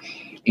worker. Like,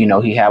 you know,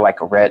 he had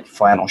like a red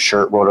flannel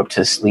shirt rolled up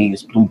to his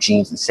sleeves, blue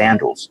jeans and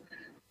sandals,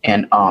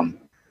 and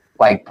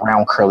like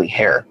brown curly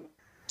hair.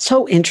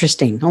 So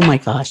interesting. Oh my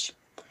gosh.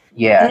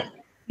 Yeah.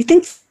 You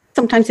think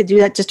sometimes they do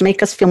that just to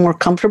make us feel more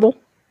comfortable?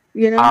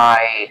 You know?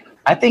 I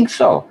think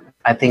so.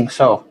 I think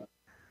so.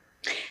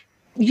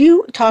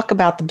 You talk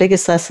about the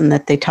biggest lesson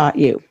that they taught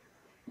you.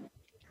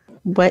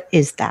 what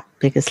is that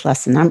biggest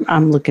lesson?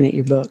 I'm looking at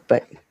your book,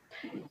 but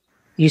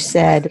you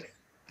said, do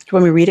you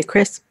want me to read it,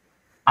 Chris?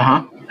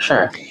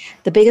 Sure.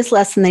 The biggest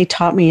lesson they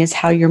taught me is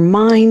how your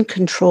mind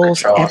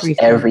controls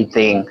everything.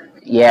 Everything.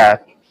 Yeah.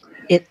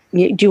 Do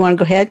you want to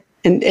go ahead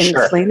and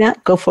Sure. explain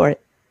that? Go for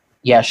it.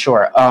 Yeah,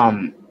 sure.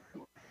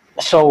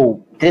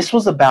 So this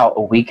was about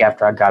a week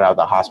after I got out of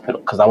the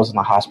hospital, because I was in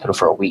the hospital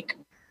for a week.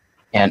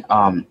 And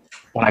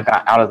when I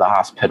got out of the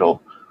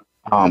hospital,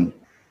 I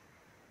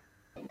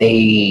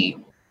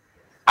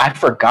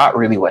forgot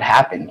really what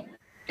happened.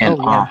 And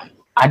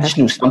I just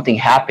knew something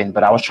happened,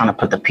 but I was trying to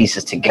put the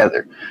pieces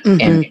together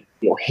and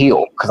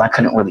heal, because I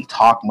couldn't really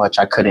talk much.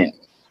 I couldn't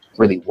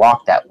really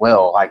walk that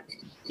well. I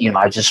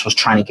just was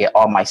trying to get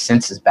all my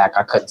senses back.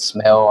 I couldn't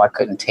smell. I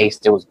couldn't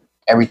taste.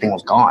 Everything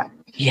was gone.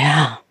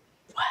 Yeah.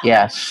 Wow.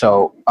 Yeah.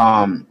 So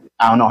I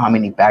don't know how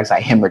many bags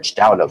I hemorrhaged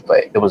out of,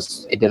 but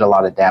it did a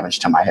lot of damage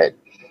to my head.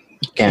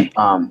 Okay.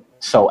 And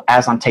so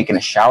as I'm taking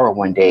a shower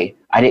one day,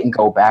 I didn't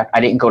go back.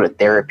 I didn't go to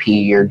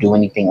therapy or do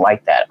anything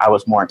like that. I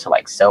was more into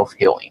like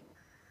self-healing.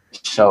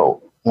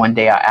 So one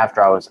day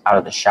after I was out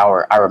of the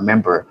shower, I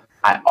remember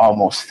I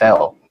almost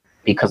fell,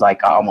 because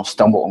like I almost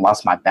stumbled and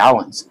lost my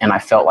balance. And I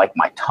felt like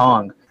my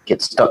tongue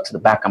get stuck to the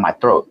back of my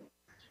throat.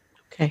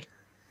 Okay.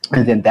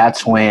 And then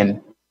that's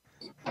when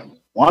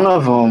one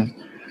of them,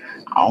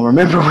 I don't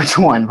remember which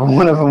one, but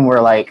one of them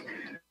were like,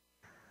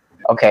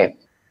 okay,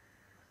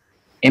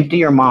 empty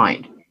your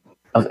mind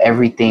of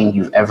everything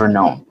you've ever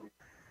known.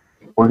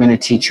 We're going to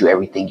teach you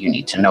everything you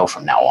need to know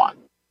from now on.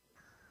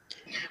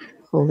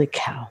 Holy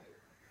cow.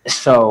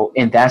 So,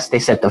 and they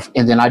said,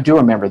 and then I do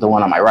remember the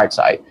one on my right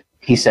side.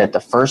 He said, the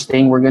first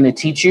thing we're going to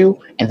teach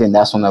you, and then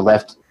that's when the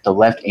left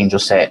angel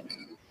said,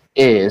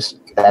 is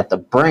that the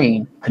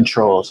brain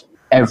controls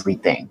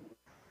everything.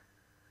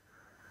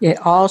 It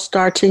all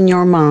starts in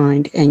your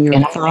mind, and your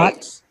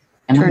thoughts.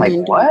 And I'm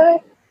like,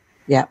 what?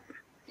 Yeah.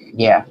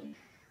 Yeah.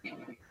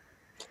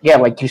 Yeah,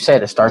 like you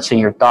said, it starts in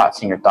your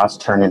thoughts, and your thoughts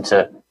turn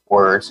into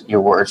words.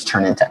 Your words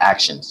turn into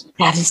actions.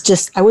 That is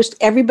just, I wish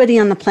everybody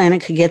on the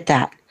planet could get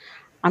that.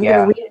 I'm going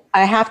to read it.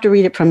 I have to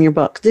read it from your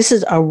book. This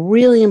is a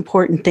really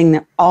important thing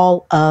that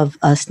all of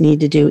us need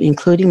to do,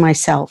 including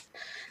myself.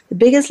 The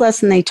biggest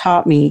lesson they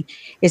taught me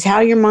is how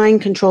your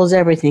mind controls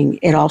everything.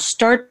 It all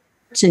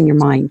starts in your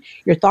mind.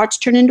 Your thoughts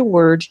turn into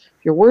words.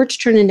 Your words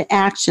turn into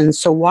actions.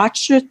 So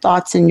watch your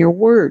thoughts and your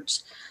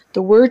words.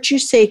 The words you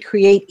say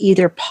create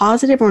either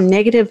positive or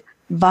negative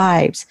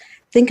vibes.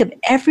 Think of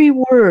every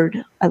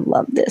word, I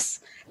love this,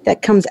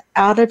 that comes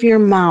out of your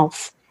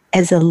mouth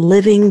as a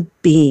living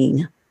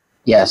being.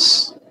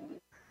 Yes.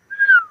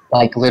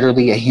 Like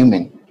literally a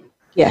human.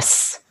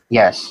 Yes.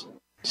 Yes.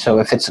 So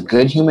if it's a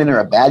good human or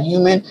a bad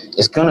human,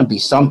 it's going to be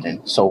something.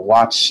 So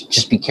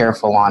just be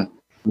careful on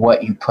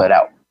what you put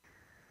out.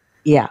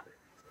 Yeah.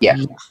 Yeah.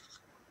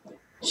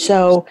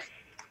 So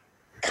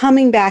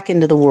coming back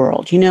into the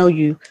world,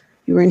 you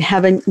were in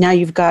heaven. Now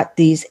you've got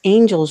these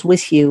angels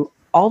with you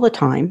all the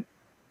time.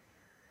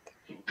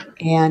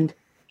 And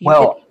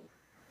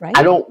right?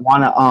 I don't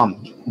want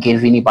to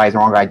give anybody the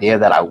wrong idea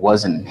that I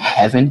was in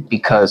heaven,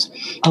 because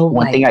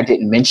one thing I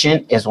didn't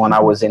mention is when I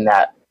was in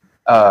that,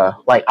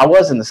 I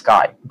was in the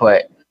sky,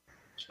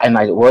 and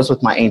I was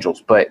with my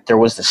angels, but there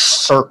was this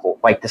circle,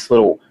 like this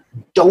little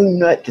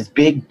donut, this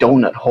big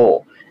donut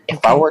hole.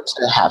 If I were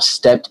to have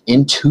stepped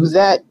into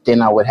that,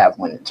 then I would have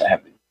went into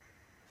heaven.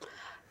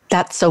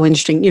 That's so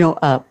interesting.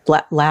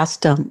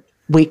 Last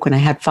week when I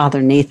had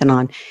Father Nathan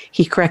on,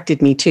 he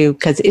corrected me too,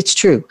 because it's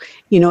true.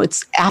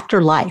 It's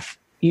afterlife.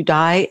 You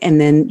die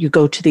and then you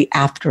go to the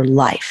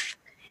afterlife.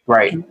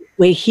 Right. And the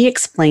way he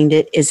explained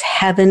it is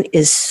heaven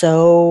is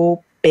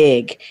so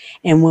big.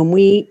 And when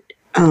we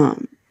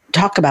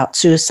talk about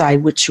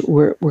suicide, which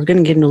we're going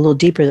to get into a little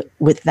deeper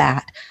with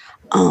that,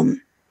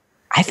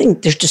 I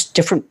think there's just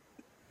different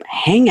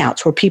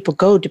hangouts where people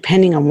go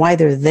depending on why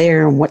they're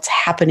there and what's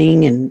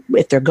happening, and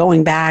if they're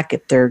going back,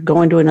 if they're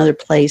going to another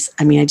place.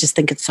 I mean, I just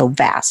think it's so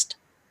vast.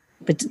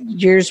 But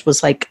yours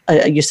was like,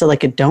 you said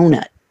like a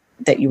donut,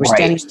 that you were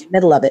standing in the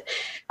middle of it.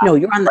 No,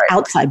 you're on the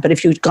outside, but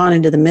if you'd gone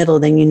into the middle,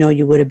 then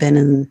you would have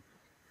been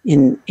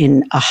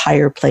in a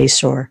higher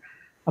place or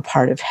a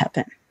part of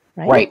heaven.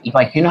 Right? Right.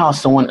 Like, how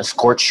someone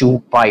escorts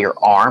you by your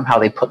arm, how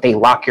they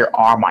lock your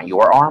arm on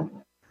your arm?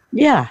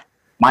 Yeah.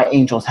 My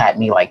angels had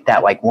me like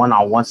that, like one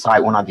on one side,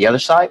 one on the other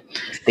side.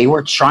 They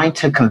were trying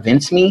to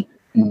convince me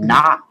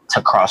not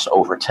to cross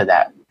over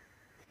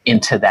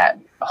into that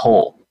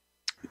hole.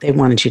 They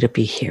wanted you to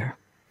be here.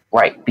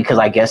 Right, because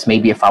I guess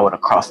maybe if I would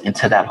have crossed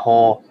into that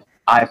hole,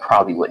 I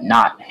probably would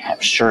not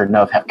have, sure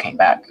enough, have came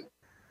back.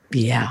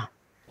 Yeah.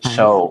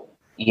 So,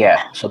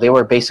 so they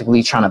were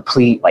basically trying to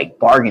plead, like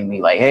bargain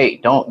me, like, hey,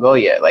 don't go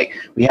yet. Like,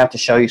 we have to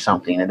show you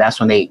something. And that's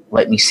when they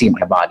let me see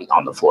my body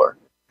on the floor.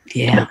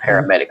 Yeah. And the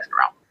paramedics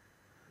around.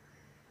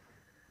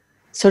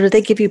 So did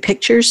they give you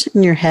pictures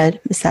in your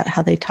head? Is that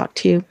how they talk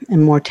to you,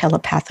 and more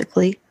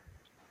telepathically?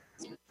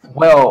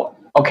 Well,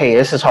 okay,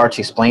 this is hard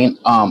to explain.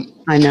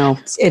 I know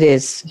it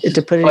is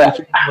to put it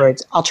in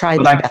words. I'll try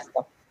my best.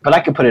 But I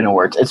can put it in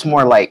words. It's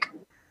more like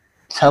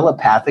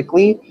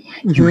telepathically,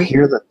 you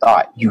hear the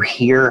thought, you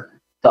hear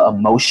the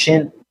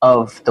emotion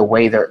of the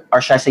way they're,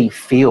 or should I say, you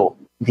feel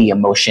the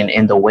emotion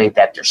in the way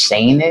that they're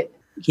saying it.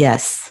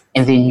 Yes.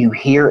 And then you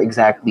hear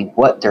exactly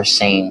what they're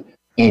saying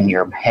in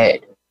your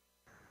head.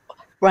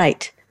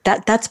 Right.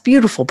 That's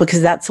beautiful,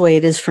 because that's the way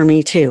it is for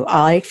me too.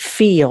 I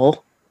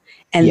feel,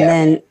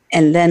 and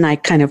then I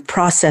kind of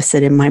process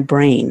it in my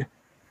brain.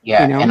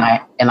 Yeah, you know?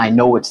 and I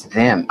know it's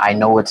them. I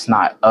know it's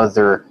not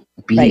other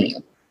beings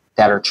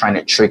that are trying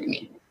to trick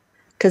me.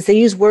 Because they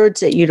use words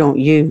that you don't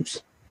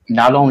use.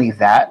 Not only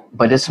that,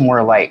 but it's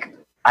more like,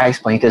 I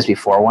explained this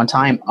before one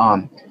time.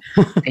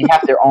 They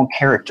have their own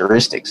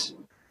characteristics.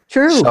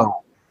 True.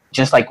 So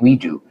just like we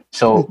do.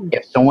 So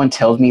if someone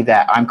tells me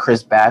that I'm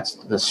Chris Batts,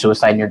 the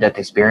suicide near-death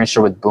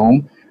experiencer with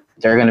Boom,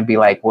 they're going to be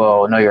like,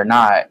 well, no, you're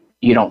not.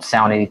 You don't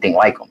sound anything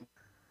like them.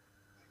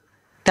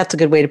 That's a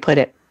good way to put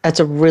it.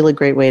 That's a really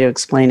great way to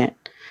explain it.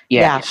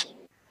 Yeah.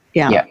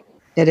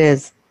 It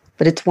is.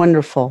 But it's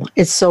wonderful.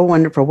 It's so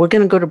wonderful. We're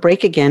going to go to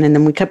break again, and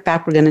then we cut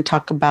back. We're going to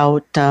talk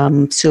about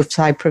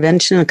suicide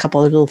prevention, a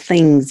couple of little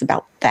things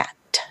about that.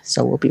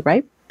 So we'll be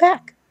right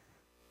back.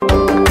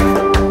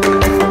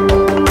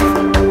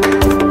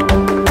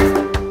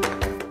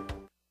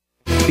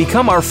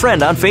 Become our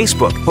friend on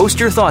Facebook. Post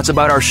your thoughts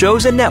about our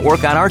shows and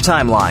network on our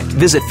timeline.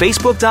 Visit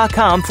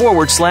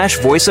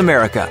facebook.com/Voice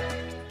America.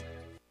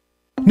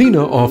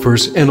 Nina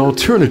offers an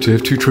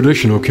alternative to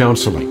traditional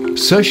counseling.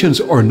 Sessions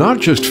are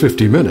not just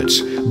 50 minutes,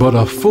 but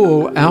a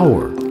full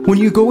hour. When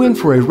you go in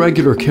for a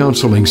regular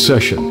counseling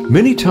session,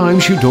 many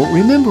times you don't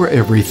remember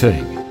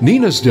everything.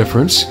 Nina's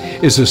difference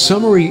is a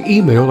summary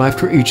email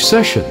after each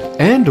session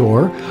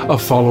and/or a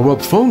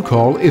follow-up phone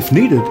call if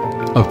needed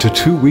up to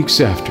 2 weeks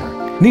after.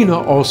 Nina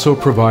also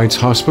provides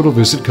hospital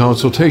visit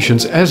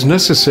consultations as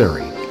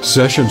necessary.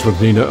 Sessions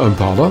with Nina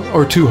Impala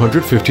are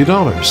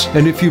 $250,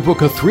 and if you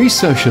book a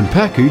 3-session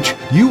package,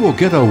 you will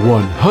get a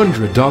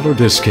 $100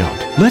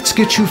 discount. Let's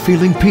get you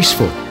feeling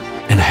peaceful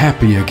and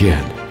happy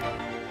again.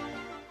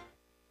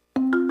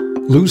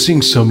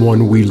 Losing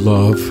someone we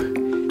love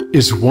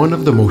is one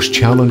of the most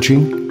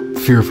challenging,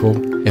 fearful,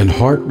 and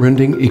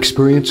heart-rending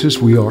experiences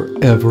we are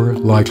ever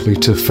likely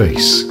to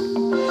face.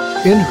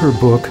 In her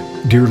book,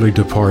 Dearly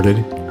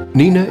Departed,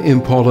 Nina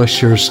Impala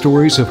shares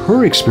stories of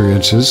her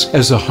experiences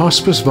as a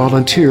hospice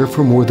volunteer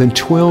for more than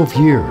 12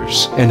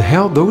 years and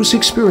how those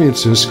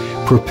experiences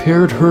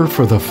prepared her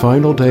for the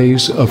final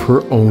days of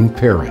her own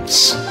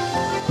parents.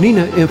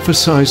 Nina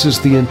emphasizes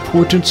the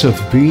importance of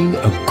being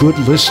a good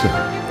listener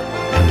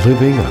and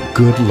living a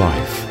good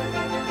life.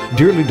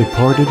 Dearly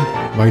Departed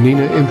by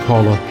Nina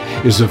Impala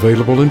is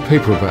available in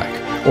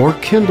paperback or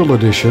Kindle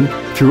edition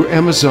through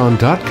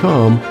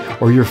Amazon.com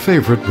or your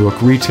favorite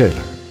book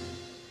retailer.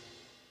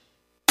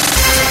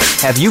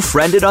 Have you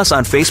friended us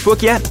on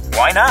Facebook yet?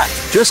 Why not?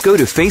 Just go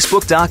to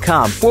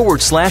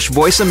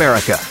facebook.com/Voice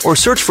America or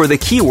search for the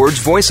keywords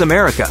Voice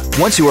America.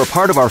 Once you are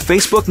part of our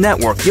Facebook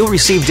network, you'll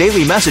receive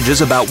daily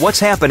messages about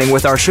what's happening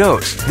with our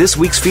shows, this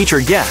week's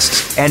featured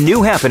guests, and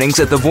new happenings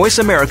at the Voice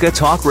America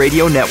Talk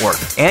Radio Network.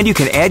 And you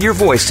can add your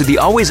voice to the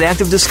always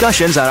active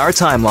discussions on our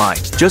timeline.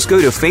 Just go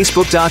to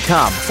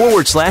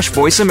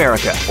facebook.com/Voice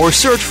America or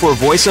search for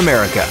Voice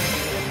America.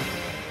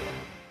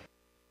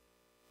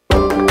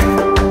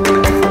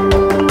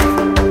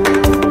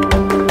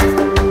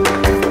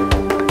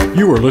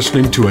 You are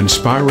listening to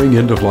Inspiring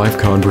End-of-Life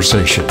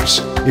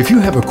Conversations. If you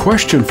have a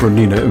question for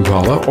Nina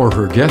Impala or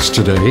her guest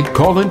today,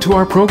 call into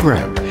our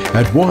program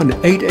at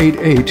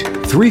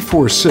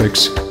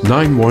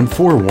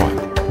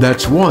 1-888-346-9141.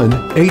 That's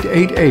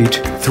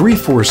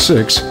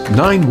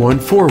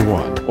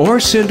 1-888-346-9141. Or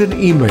send an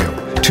email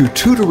to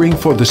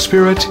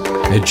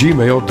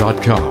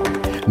tutoringforthespirit@gmail.com.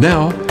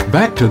 Now,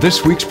 back to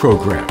this week's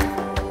program.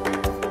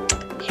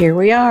 Here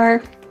we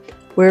are.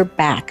 We're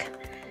back.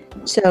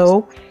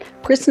 So,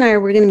 Chris and I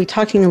we're going to be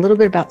talking a little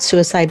bit about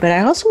suicide, but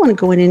I also want to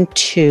go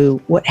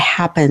into what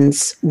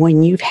happens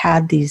when you've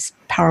had these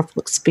powerful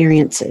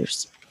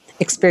experiences.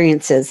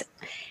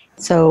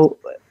 So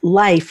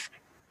life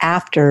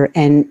after,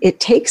 and it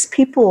takes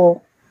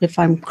people, if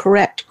I'm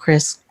correct,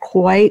 Chris,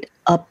 quite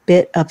a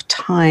bit of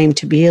time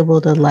to be able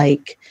to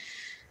like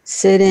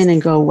sit in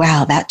and go,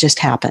 wow, that just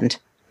happened.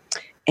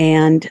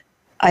 And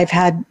I've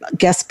had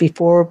guests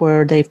before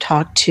where they've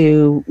talked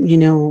to,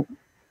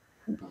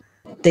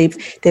 they've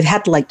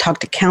had to like talk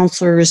to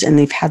counselors and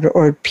they've had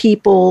or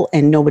people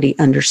and nobody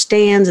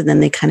understands, and then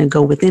they kind of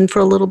go within for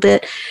a little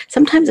bit.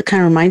 Sometimes it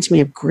kind of reminds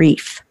me of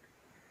grief.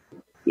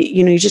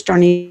 You just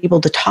aren't able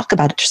to talk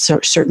about it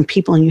to certain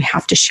people, and you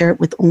have to share it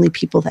with only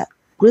people that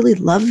really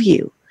love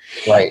you.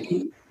 Right.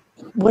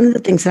 One of the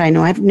things that I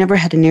know, I've never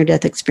had a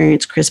near-death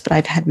experience, Chris, but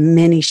I've had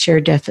many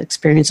shared death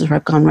experiences where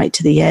I've gone right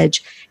to the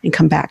edge and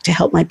come back to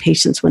help my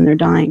patients when they're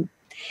dying.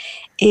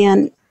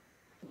 And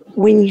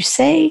when you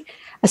say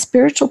a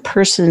spiritual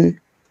person,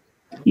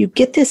 you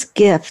get this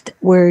gift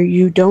where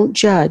you don't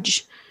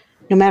judge,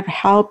 no matter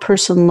how a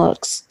person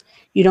looks.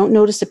 You don't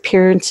notice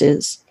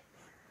appearances.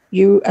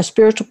 A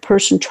spiritual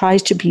person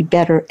tries to be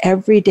better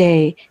every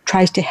day,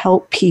 tries to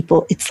help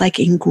people. It's like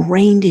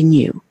ingrained in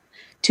you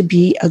to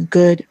be a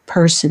good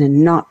person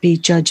and not be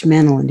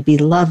judgmental and to be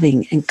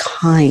loving and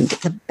kind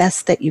the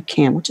best that you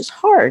can, which is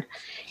hard,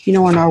 in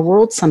our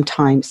world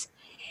sometimes.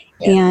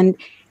 Yeah. And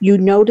you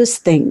notice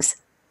things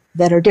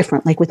that are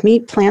different. Like with me,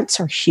 plants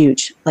are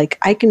huge. Like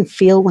I can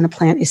feel when a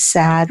plant is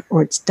sad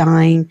or it's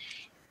dying,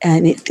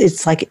 and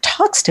it's like it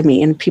talks to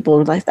me, and people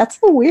are like, that's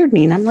so weird,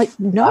 me. And I'm like,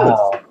 no.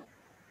 Wow.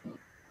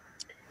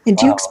 And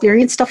do you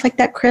experience stuff like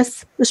that,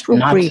 Chris? Just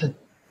real brief.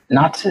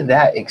 Not to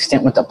that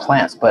extent with the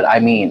plants, but I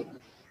mean,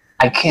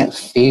 I can't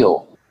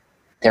feel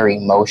their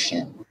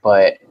emotion,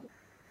 but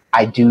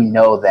I do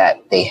know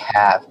that they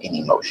have an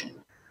emotion.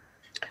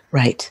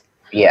 Right.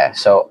 Yeah,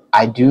 so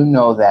I do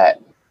know that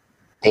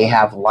they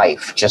have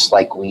life just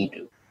like we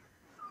do.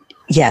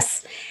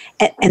 Yes.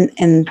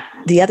 And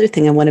the other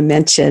thing I want to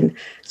mention,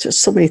 there's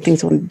so many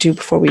things I want to do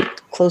before we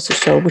close the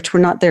show, which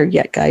we're not there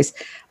yet, guys.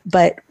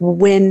 But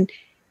when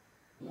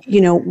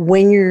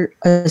you're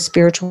a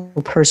spiritual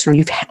person,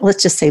 or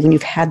let's just say when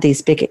you've had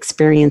these big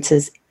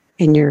experiences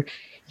and your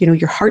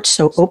heart's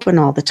so open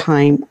all the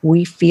time,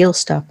 we feel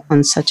stuff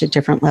on such a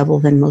different level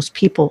than most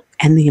people.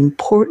 And the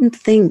important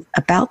thing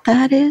about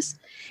that is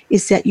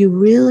that you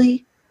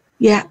really,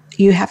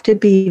 you have to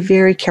be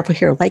very careful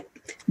here, like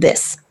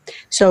this.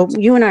 So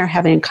you and I are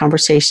having a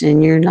conversation,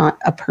 and you're not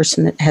a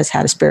person that has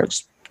had a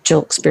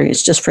spiritual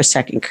experience, just for a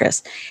second,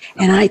 Chris.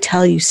 And I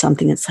tell you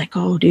something, it's like,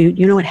 oh, dude,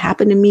 you know what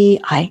happened to me?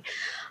 I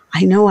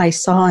know I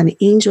saw an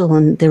angel,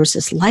 and there was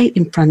this light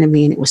in front of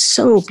me, and it was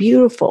so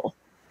beautiful.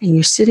 And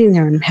you're sitting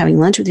there and having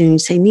lunch with you, and you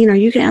say, Nina, are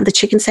you going to have the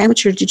chicken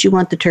sandwich, or did you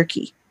want the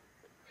turkey?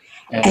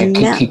 And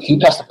can you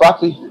pass the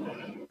broccoli?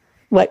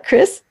 What,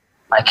 Chris?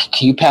 Like,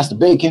 can you pass the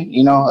bacon?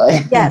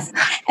 Yes.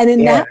 And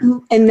in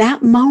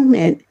that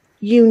moment,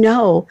 you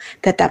know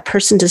that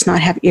person does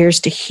not have ears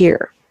to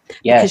hear.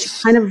 Yes.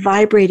 Because you're kind of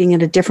vibrating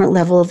at a different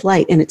level of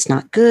light, and it's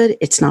not good.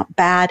 It's not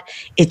bad.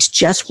 It's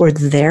just where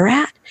they're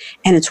at,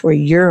 and it's where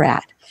you're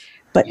at.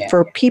 But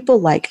for people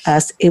like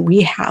us,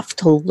 we have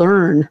to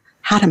learn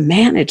how to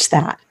manage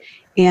that.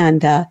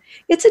 And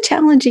it's a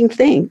challenging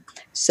thing.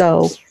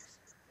 So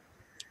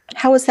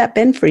how has that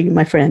been for you,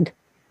 my friend?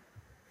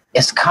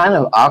 It's kind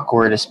of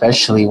awkward,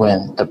 especially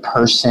when the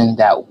person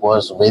that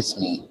was with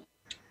me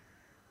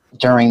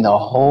during the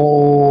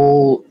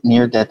whole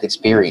near-death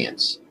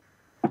experience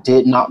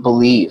did not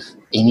believe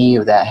any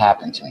of that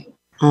happened to me.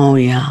 Oh,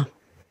 yeah.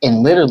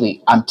 And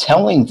literally, I'm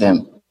telling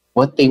them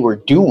what they were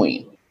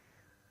doing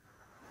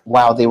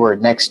while they were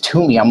next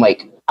to me. I'm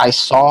like, I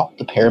saw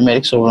the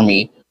paramedics over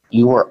me.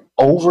 You were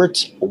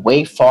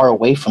way far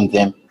away from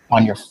them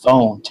on your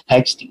phone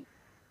texting.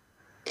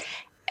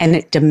 And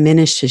it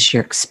diminishes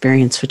your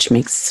experience, which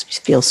makes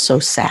you feel so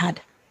sad.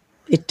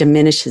 It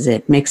diminishes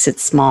it, makes it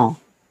small.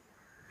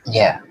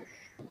 Yeah.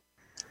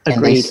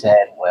 Agreed.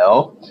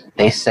 And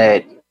they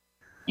said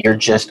you're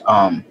just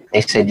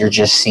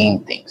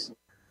seeing things.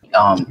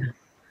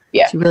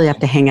 Yeah. You really have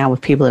to hang out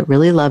with people that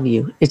really love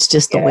you. It's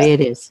just the way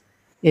it is.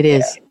 It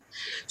is. Yeah.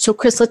 So,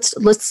 Chris,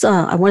 let's.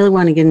 I really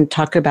want to get and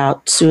talk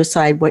about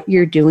suicide. What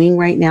you're doing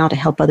right now to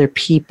help other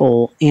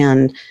people,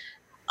 and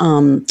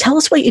tell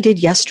us what you did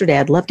yesterday.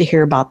 I'd love to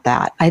hear about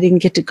that. I didn't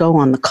get to go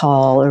on the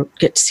call or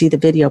get to see the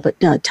video, but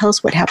tell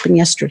us what happened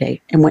yesterday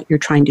and what you're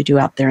trying to do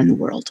out there in the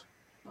world.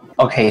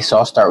 Okay, so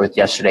I'll start with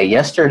yesterday.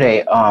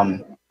 Yesterday,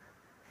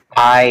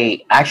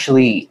 I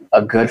actually,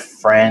 a good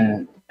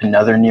friend,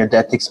 another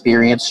near-death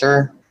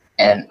experiencer,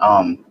 and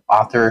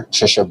author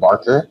Trisha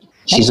Barker.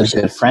 She's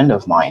a good friend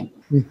of mine.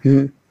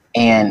 Mm-hmm.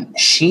 And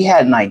she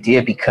had an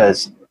idea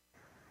because,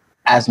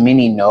 as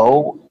many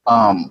know,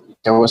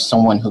 there was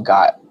someone who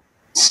got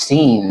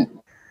seen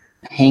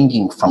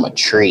hanging from a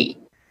tree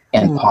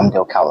in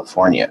Palmdale,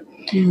 California.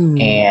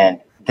 And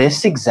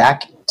this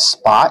exact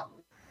spot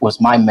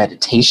was my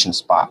meditation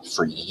spot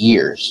for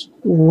years.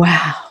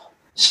 Wow.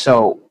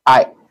 So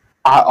I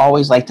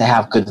always like to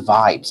have good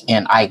vibes,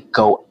 and I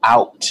go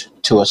out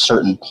to a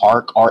certain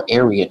park or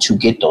area to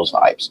get those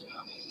vibes.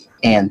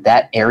 And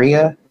that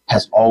area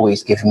has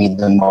always given me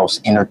the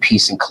most inner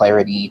peace and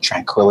clarity,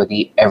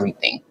 tranquility,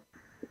 everything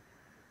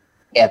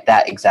at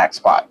that exact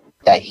spot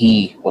that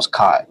he was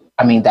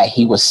that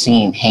he was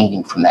seen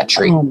hanging from that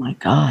tree. Oh my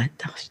God.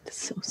 That's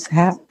so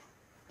sad.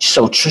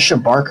 So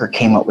Trisha Barker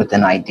came up with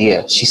an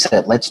idea. She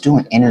said, let's do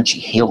an energy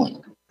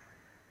healing.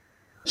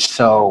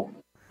 So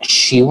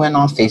she went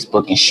on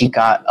Facebook and she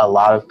got a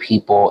lot of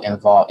people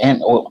involved, and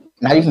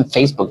not even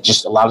Facebook,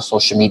 just a lot of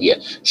social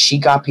media. She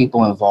got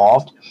people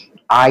involved.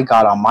 I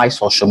got on my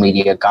social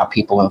media, got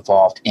people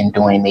involved in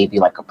doing maybe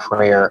like a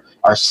prayer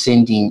or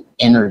sending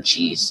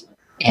energies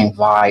and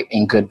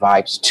good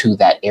vibes to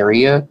that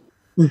area,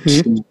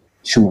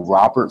 to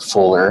Robert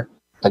Fuller,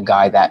 the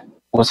guy that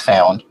was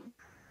found,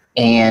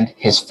 and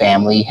his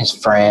family, his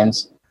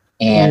friends,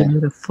 and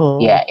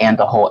and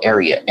the whole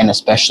area, and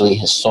especially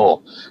his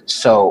soul.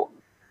 So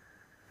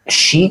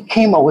she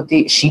came up with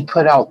she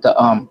put out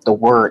the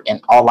word,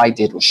 and all I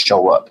did was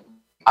show up.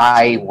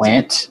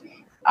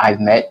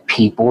 I've met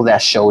people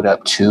that showed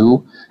up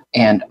too.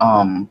 And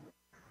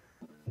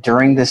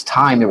during this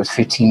time, there was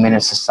 15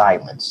 minutes of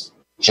silence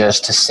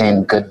just to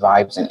send good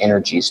vibes and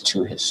energies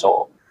to his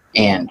soul.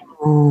 and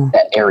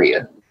that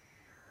area.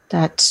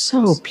 That's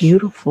so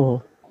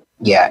beautiful.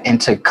 Yeah, and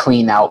to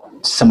clean out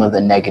some of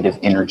the negative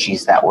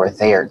energies that were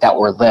there, that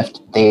were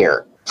left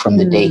there from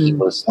the day he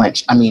was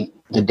lynched. I mean,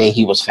 the day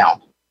he was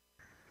found.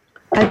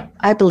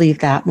 I believe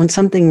that when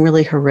something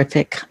really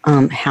horrific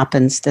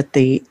happens, that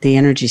the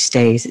energy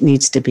stays. It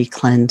needs to be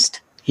cleansed,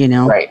 you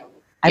know? Right.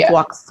 I've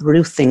walked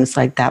through things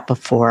like that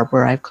before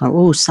where I've gone,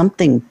 oh,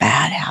 something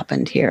bad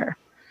happened here.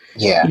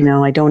 Yeah. You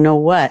know, I don't know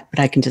what, but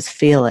I can just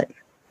feel it.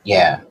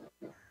 Yeah.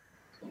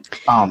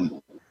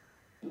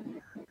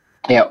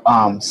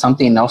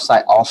 Something else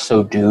I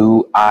also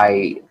do,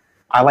 I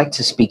like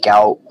to speak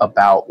out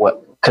about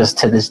because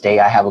to this day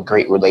I have a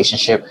great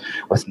relationship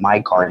with my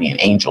guardian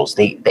angels,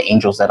 the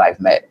angels that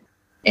I've met,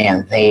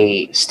 and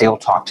they still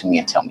talk to me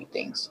and tell me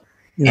things.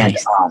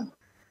 Nice. And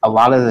a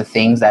lot of the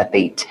things that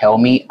they tell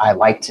me, I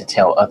like to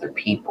tell other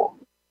people.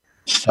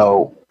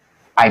 So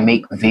I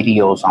make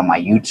videos on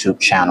my YouTube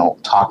channel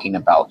talking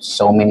about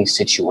so many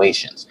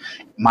situations.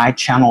 My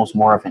channel is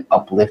more of an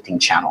uplifting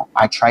channel.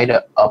 I try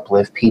to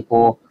uplift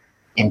people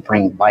and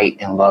bring light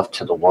and love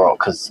to the world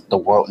because the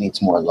world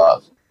needs more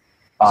love.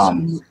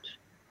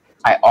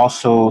 I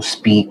also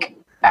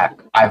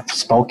I've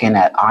spoken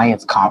at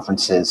IANS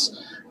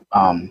conferences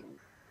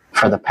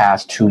for the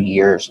past 2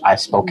 years. I've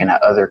spoken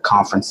at other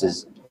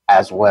conferences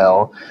as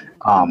well.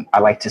 I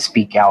like to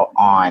speak out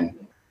on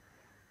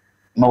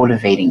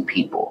motivating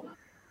people,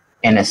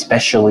 and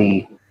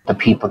especially the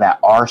people that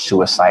are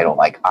suicidal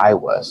like I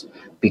was,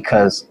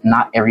 because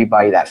not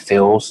everybody that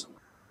feels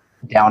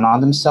down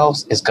on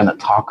themselves is going to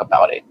talk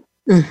about it.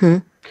 Mm-hmm.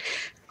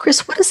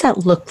 Chris, what does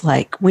that look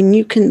like when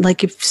you can,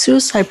 like, if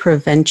suicide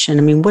prevention,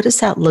 I mean, what does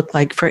that look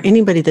like for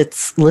anybody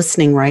that's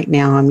listening right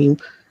now? I mean,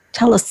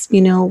 tell us,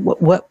 you know,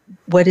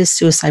 what is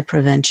suicide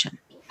prevention?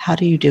 How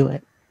do you do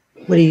it?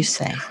 What do you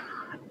say?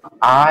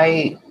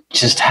 I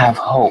just have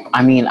hope.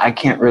 I mean, I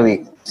can't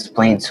really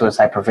explain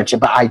suicide prevention,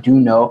 but I do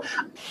know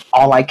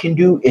all I can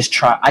do is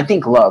try. I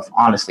think love,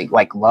 honestly,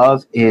 like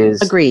love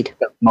is Agreed.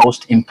 The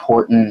most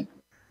important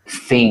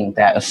thing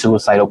that a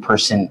suicidal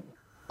person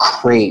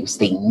craves.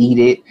 They need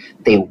it.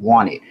 They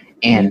want it.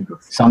 And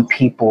some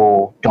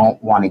people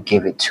don't want to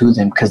give it to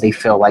them because they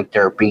feel like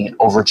they're being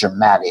over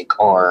dramatic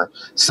or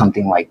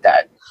something like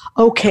that.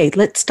 Okay,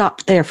 let's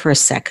stop there for a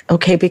sec.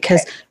 Okay,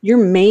 because your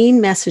main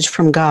message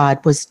from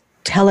God was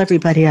tell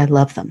everybody I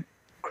love them,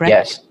 correct?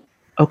 Yes.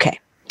 Okay.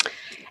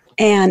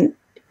 And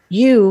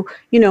you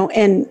know,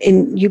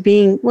 and you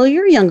being, well,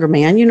 you're a younger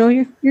man, you know,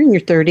 you're in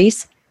your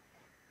 30s.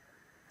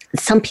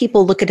 Some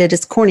people look at it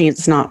as corny.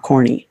 It's not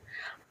corny.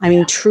 I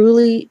mean,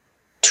 truly,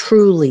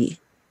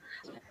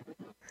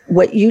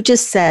 what you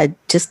just said,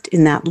 just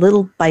in that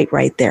little bite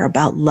right there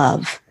about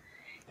love,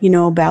 you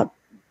know, about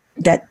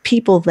that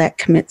people that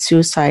commit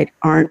suicide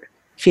aren't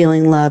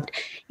feeling loved.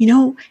 You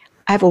know,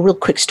 I have a real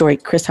quick story,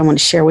 Chris, I want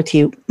to share with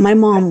you. My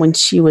mom, when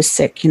she was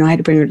sick, you know, I had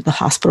to bring her to the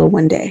hospital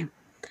one day.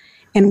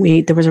 And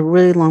there was a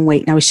really long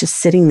wait, and I was just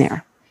sitting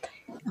there.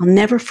 I'll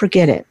never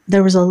forget it.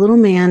 There was a little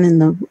man in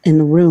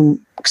the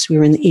room, because we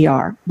were in the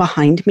ER,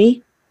 behind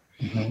me.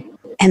 Mm-hmm.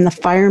 And the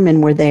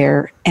firemen were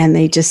there, and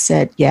they just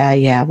said,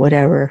 yeah,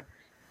 whatever.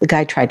 The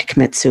guy tried to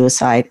commit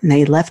suicide, and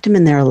they left him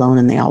in there alone,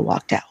 and they all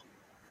walked out.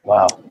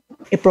 Wow.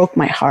 It broke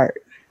my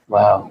heart.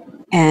 Wow.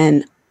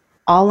 And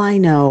all I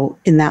know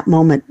in that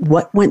moment,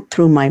 what went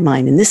through my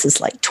mind, and this is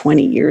like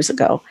 20 years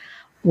ago,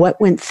 what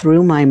went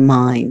through my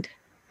mind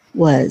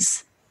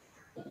was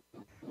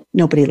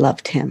nobody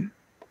loved him.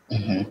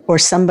 Mm-hmm. Or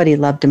somebody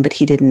loved him, but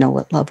he didn't know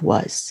what love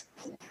was.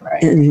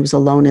 Right. And he was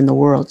alone in the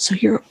world. So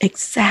you're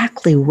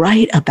exactly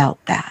right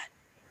about that.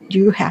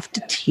 You have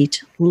to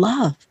teach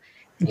love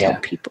and tell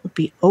people to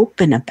be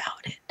open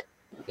about it.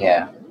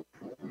 Yeah.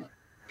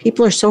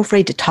 People are so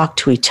afraid to talk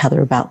to each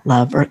other about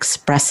love or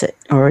express it,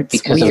 or it's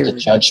because weird. Of the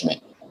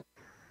judgment.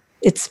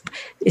 It's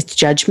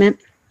judgment.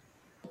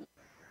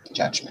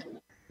 Judgment.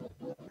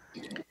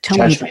 Tell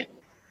judgment. me.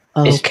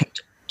 Oh, okay.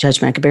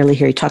 Judgment. I can barely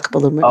hear you. Talk up a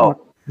little bit more.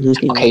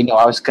 Okay. No,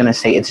 I was going to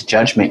say it's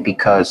judgment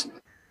because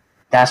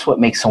that's what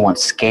makes someone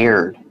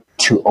scared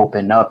to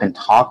open up and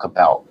talk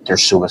about their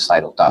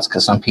suicidal thoughts.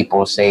 Because some people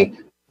will say,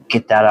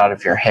 get that out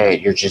of your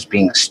head. You're just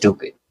being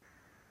stupid.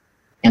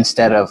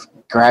 Instead of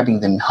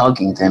grabbing them,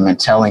 hugging them, and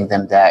telling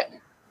them that,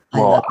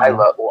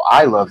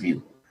 I love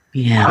you.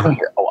 Yeah.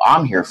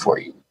 I'm here for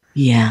you.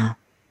 Yeah.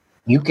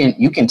 You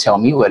can tell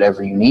me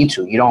whatever you need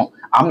to.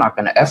 I'm not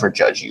going to ever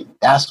judge you.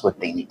 That's what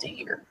they need to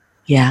hear.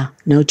 Yeah.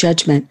 No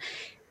judgment.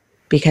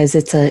 Because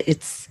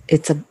it's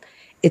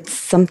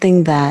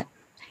something that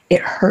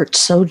it hurts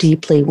so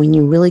deeply when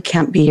you really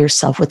can't be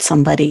yourself with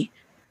somebody,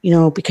 you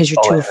know, because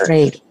you're too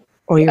afraid,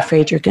 or you're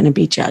afraid you're going to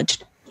be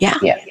judged. Yeah.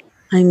 Yeah.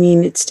 I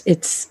mean,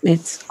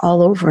 it's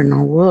all over in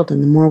our world.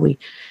 And the more we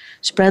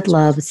spread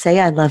love, say,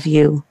 I love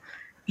you,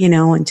 you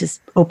know, and just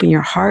open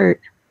your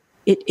heart,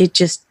 it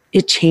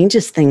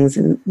changes things.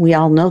 And we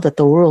all know that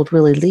the world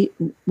really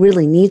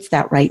needs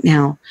that right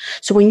now.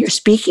 So when you're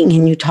speaking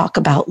and you talk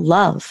about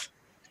love,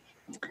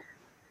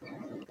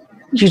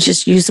 You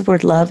just use the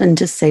word love and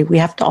just say we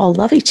have to all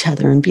love each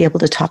other and be able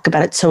to talk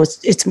about it. So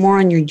it's more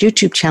on your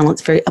YouTube channel.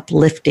 It's very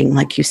uplifting,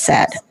 like you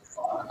said.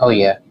 Oh,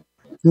 yeah.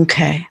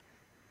 Okay.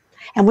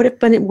 And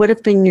what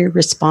have been your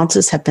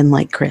responses have been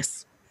like,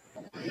 Chris,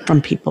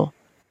 from people?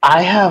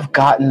 I have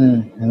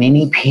gotten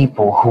many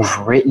people who've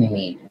written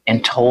me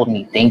and told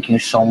me, thank you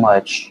so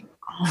much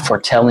for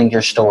telling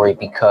your story,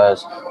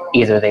 because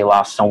either they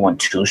lost someone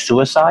to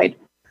suicide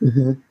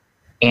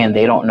and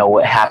they don't know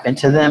what happened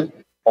to them,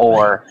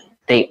 or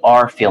they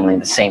are feeling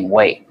the same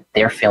way.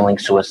 They're feeling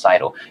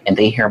suicidal, and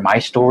they hear my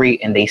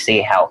story and they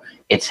say how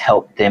it's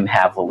helped them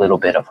have a little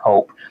bit of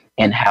hope,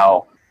 and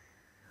how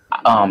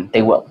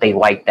they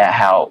like that,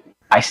 how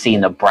I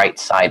seen the bright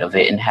side of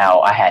it and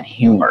how I had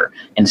humor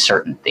in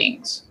certain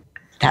things.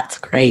 That's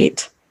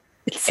great.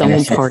 It's so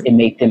important. It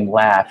made them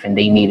laugh, and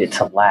they needed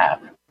to laugh.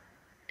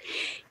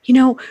 You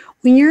know,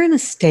 when you're in a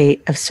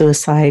state of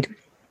suicide,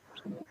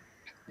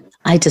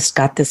 I just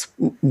got this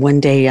one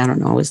day, I don't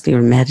know, they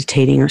were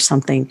meditating or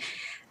something,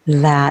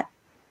 that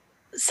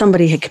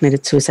somebody had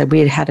committed suicide.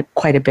 We had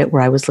quite a bit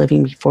where I was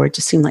living before. It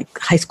just seemed like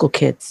high school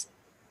kids,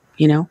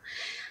 you know?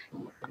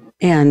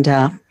 And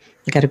I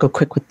got to go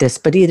quick with this.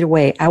 But either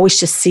way, I always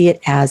just see it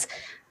as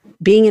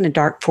being in a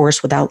dark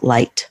forest without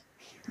light.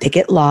 They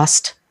get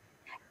lost,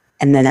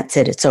 and then that's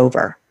it. It's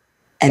over.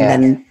 And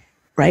then,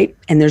 right?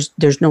 And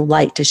there's no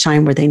light to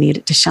shine where they need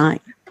it to shine.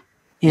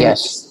 And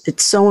yes.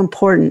 It's so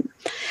important.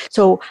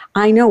 So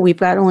I know we've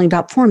got only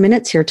about 4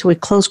 minutes here till we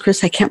close,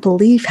 Chris. I can't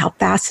believe how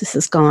fast this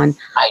has gone.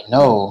 I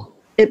know.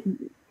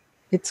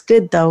 It's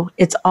good, though.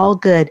 It's all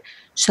good.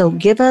 So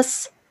tell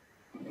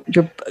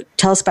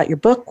us about your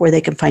book, where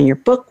they can find your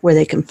book, where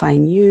they can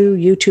find you,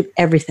 YouTube,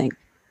 everything.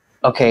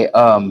 Okay,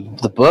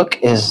 the book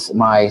is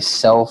my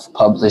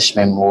self-published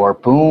memoir,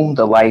 Boom,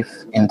 The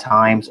Life and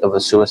Times of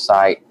a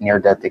Suicide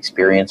Near-Death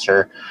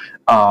Experiencer.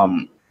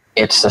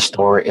 It's a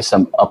story, it's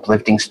an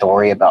uplifting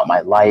story about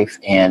my life,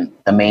 and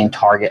the main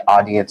target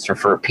audience are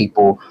for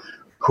people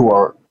who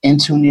are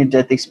into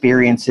near-death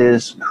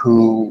experiences,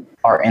 who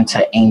are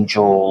into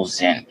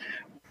angels, and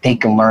they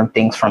can learn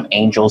things from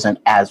angels, and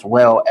as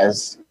well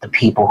as the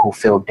people who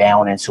feel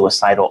down and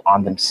suicidal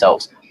on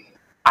themselves.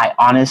 I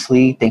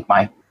honestly think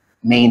my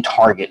main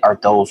target are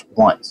those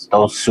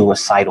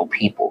suicidal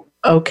people.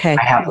 Okay.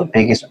 I have the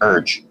biggest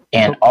urge,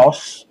 and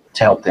also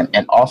to help them.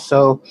 And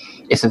also,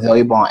 it's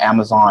available on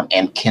Amazon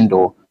and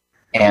Kindle.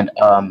 And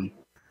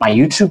my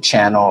YouTube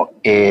channel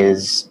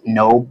is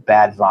No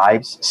Bad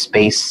Vibes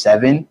space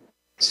 7.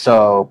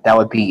 So that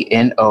would be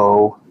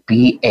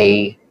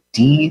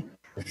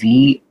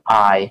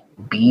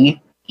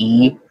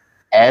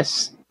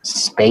NOBADVIBES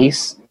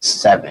space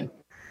 7.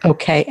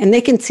 Okay. And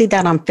they can see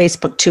that on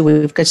Facebook too.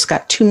 We've just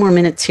got 2 more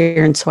minutes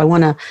here. And so I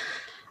want to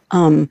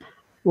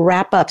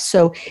wrap up.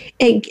 So,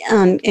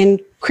 and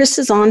Chris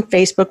is on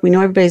Facebook. We know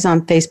everybody's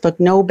on Facebook.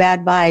 No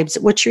Bad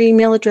Vibes. What's your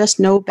email address?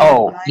 No Bad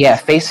Vibes. Oh, yeah.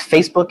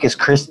 Facebook is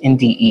Chris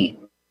NDE.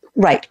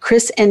 Right.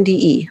 Chris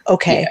NDE.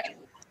 Okay. Yeah.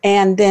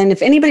 And then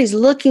if anybody's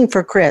looking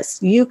for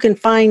Chris, you can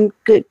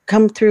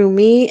come through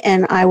me,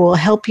 and I will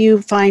help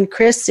you find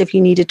Chris if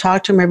you need to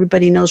talk to him.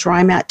 Everybody knows where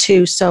I'm at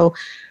too. So,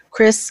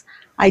 Chris,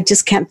 I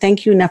just can't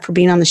thank you enough for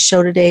being on the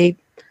show today.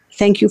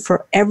 Thank you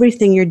for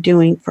everything you're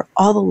doing, for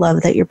all the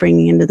love that you're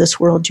bringing into this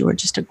world. You are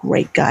just a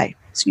great guy.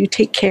 So you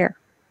take care.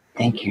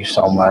 Thank you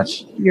so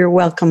much. You're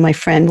welcome, my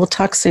friend. We'll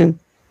talk soon.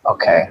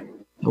 Okay.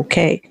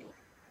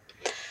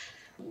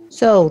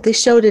 So this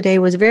show today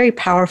was very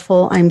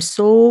powerful. I'm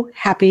so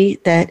happy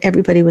that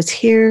everybody was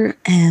here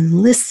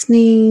and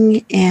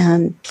listening,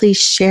 and please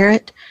share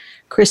it.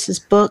 Chris's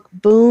book,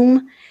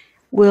 Boom,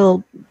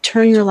 will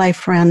turn your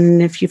life around.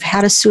 And if you've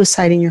had a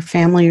suicide in your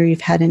family, or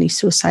you've had any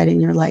suicide in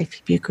your life,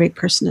 you'd be a great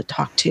person to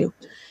talk to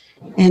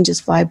and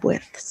just vibe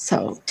with.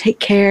 So take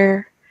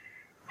care.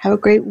 Have a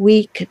great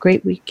week, a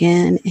great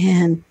weekend,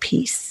 and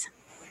peace.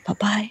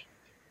 Bye-bye.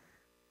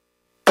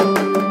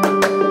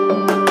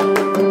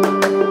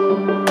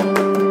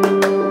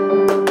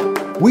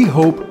 We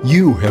hope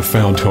you have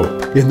found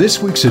hope in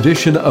this week's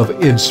edition of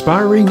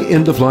Inspiring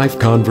End-of-Life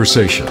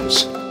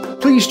Conversations.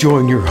 Please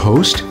join your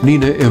host,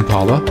 Nina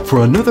Impala,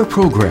 for another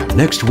program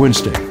next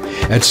Wednesday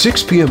at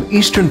 6 p.m.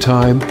 Eastern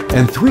Time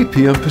and 3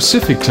 p.m.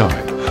 Pacific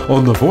Time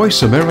on the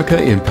Voice America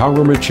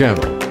Empowerment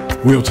Channel.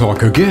 We'll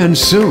talk again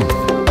soon.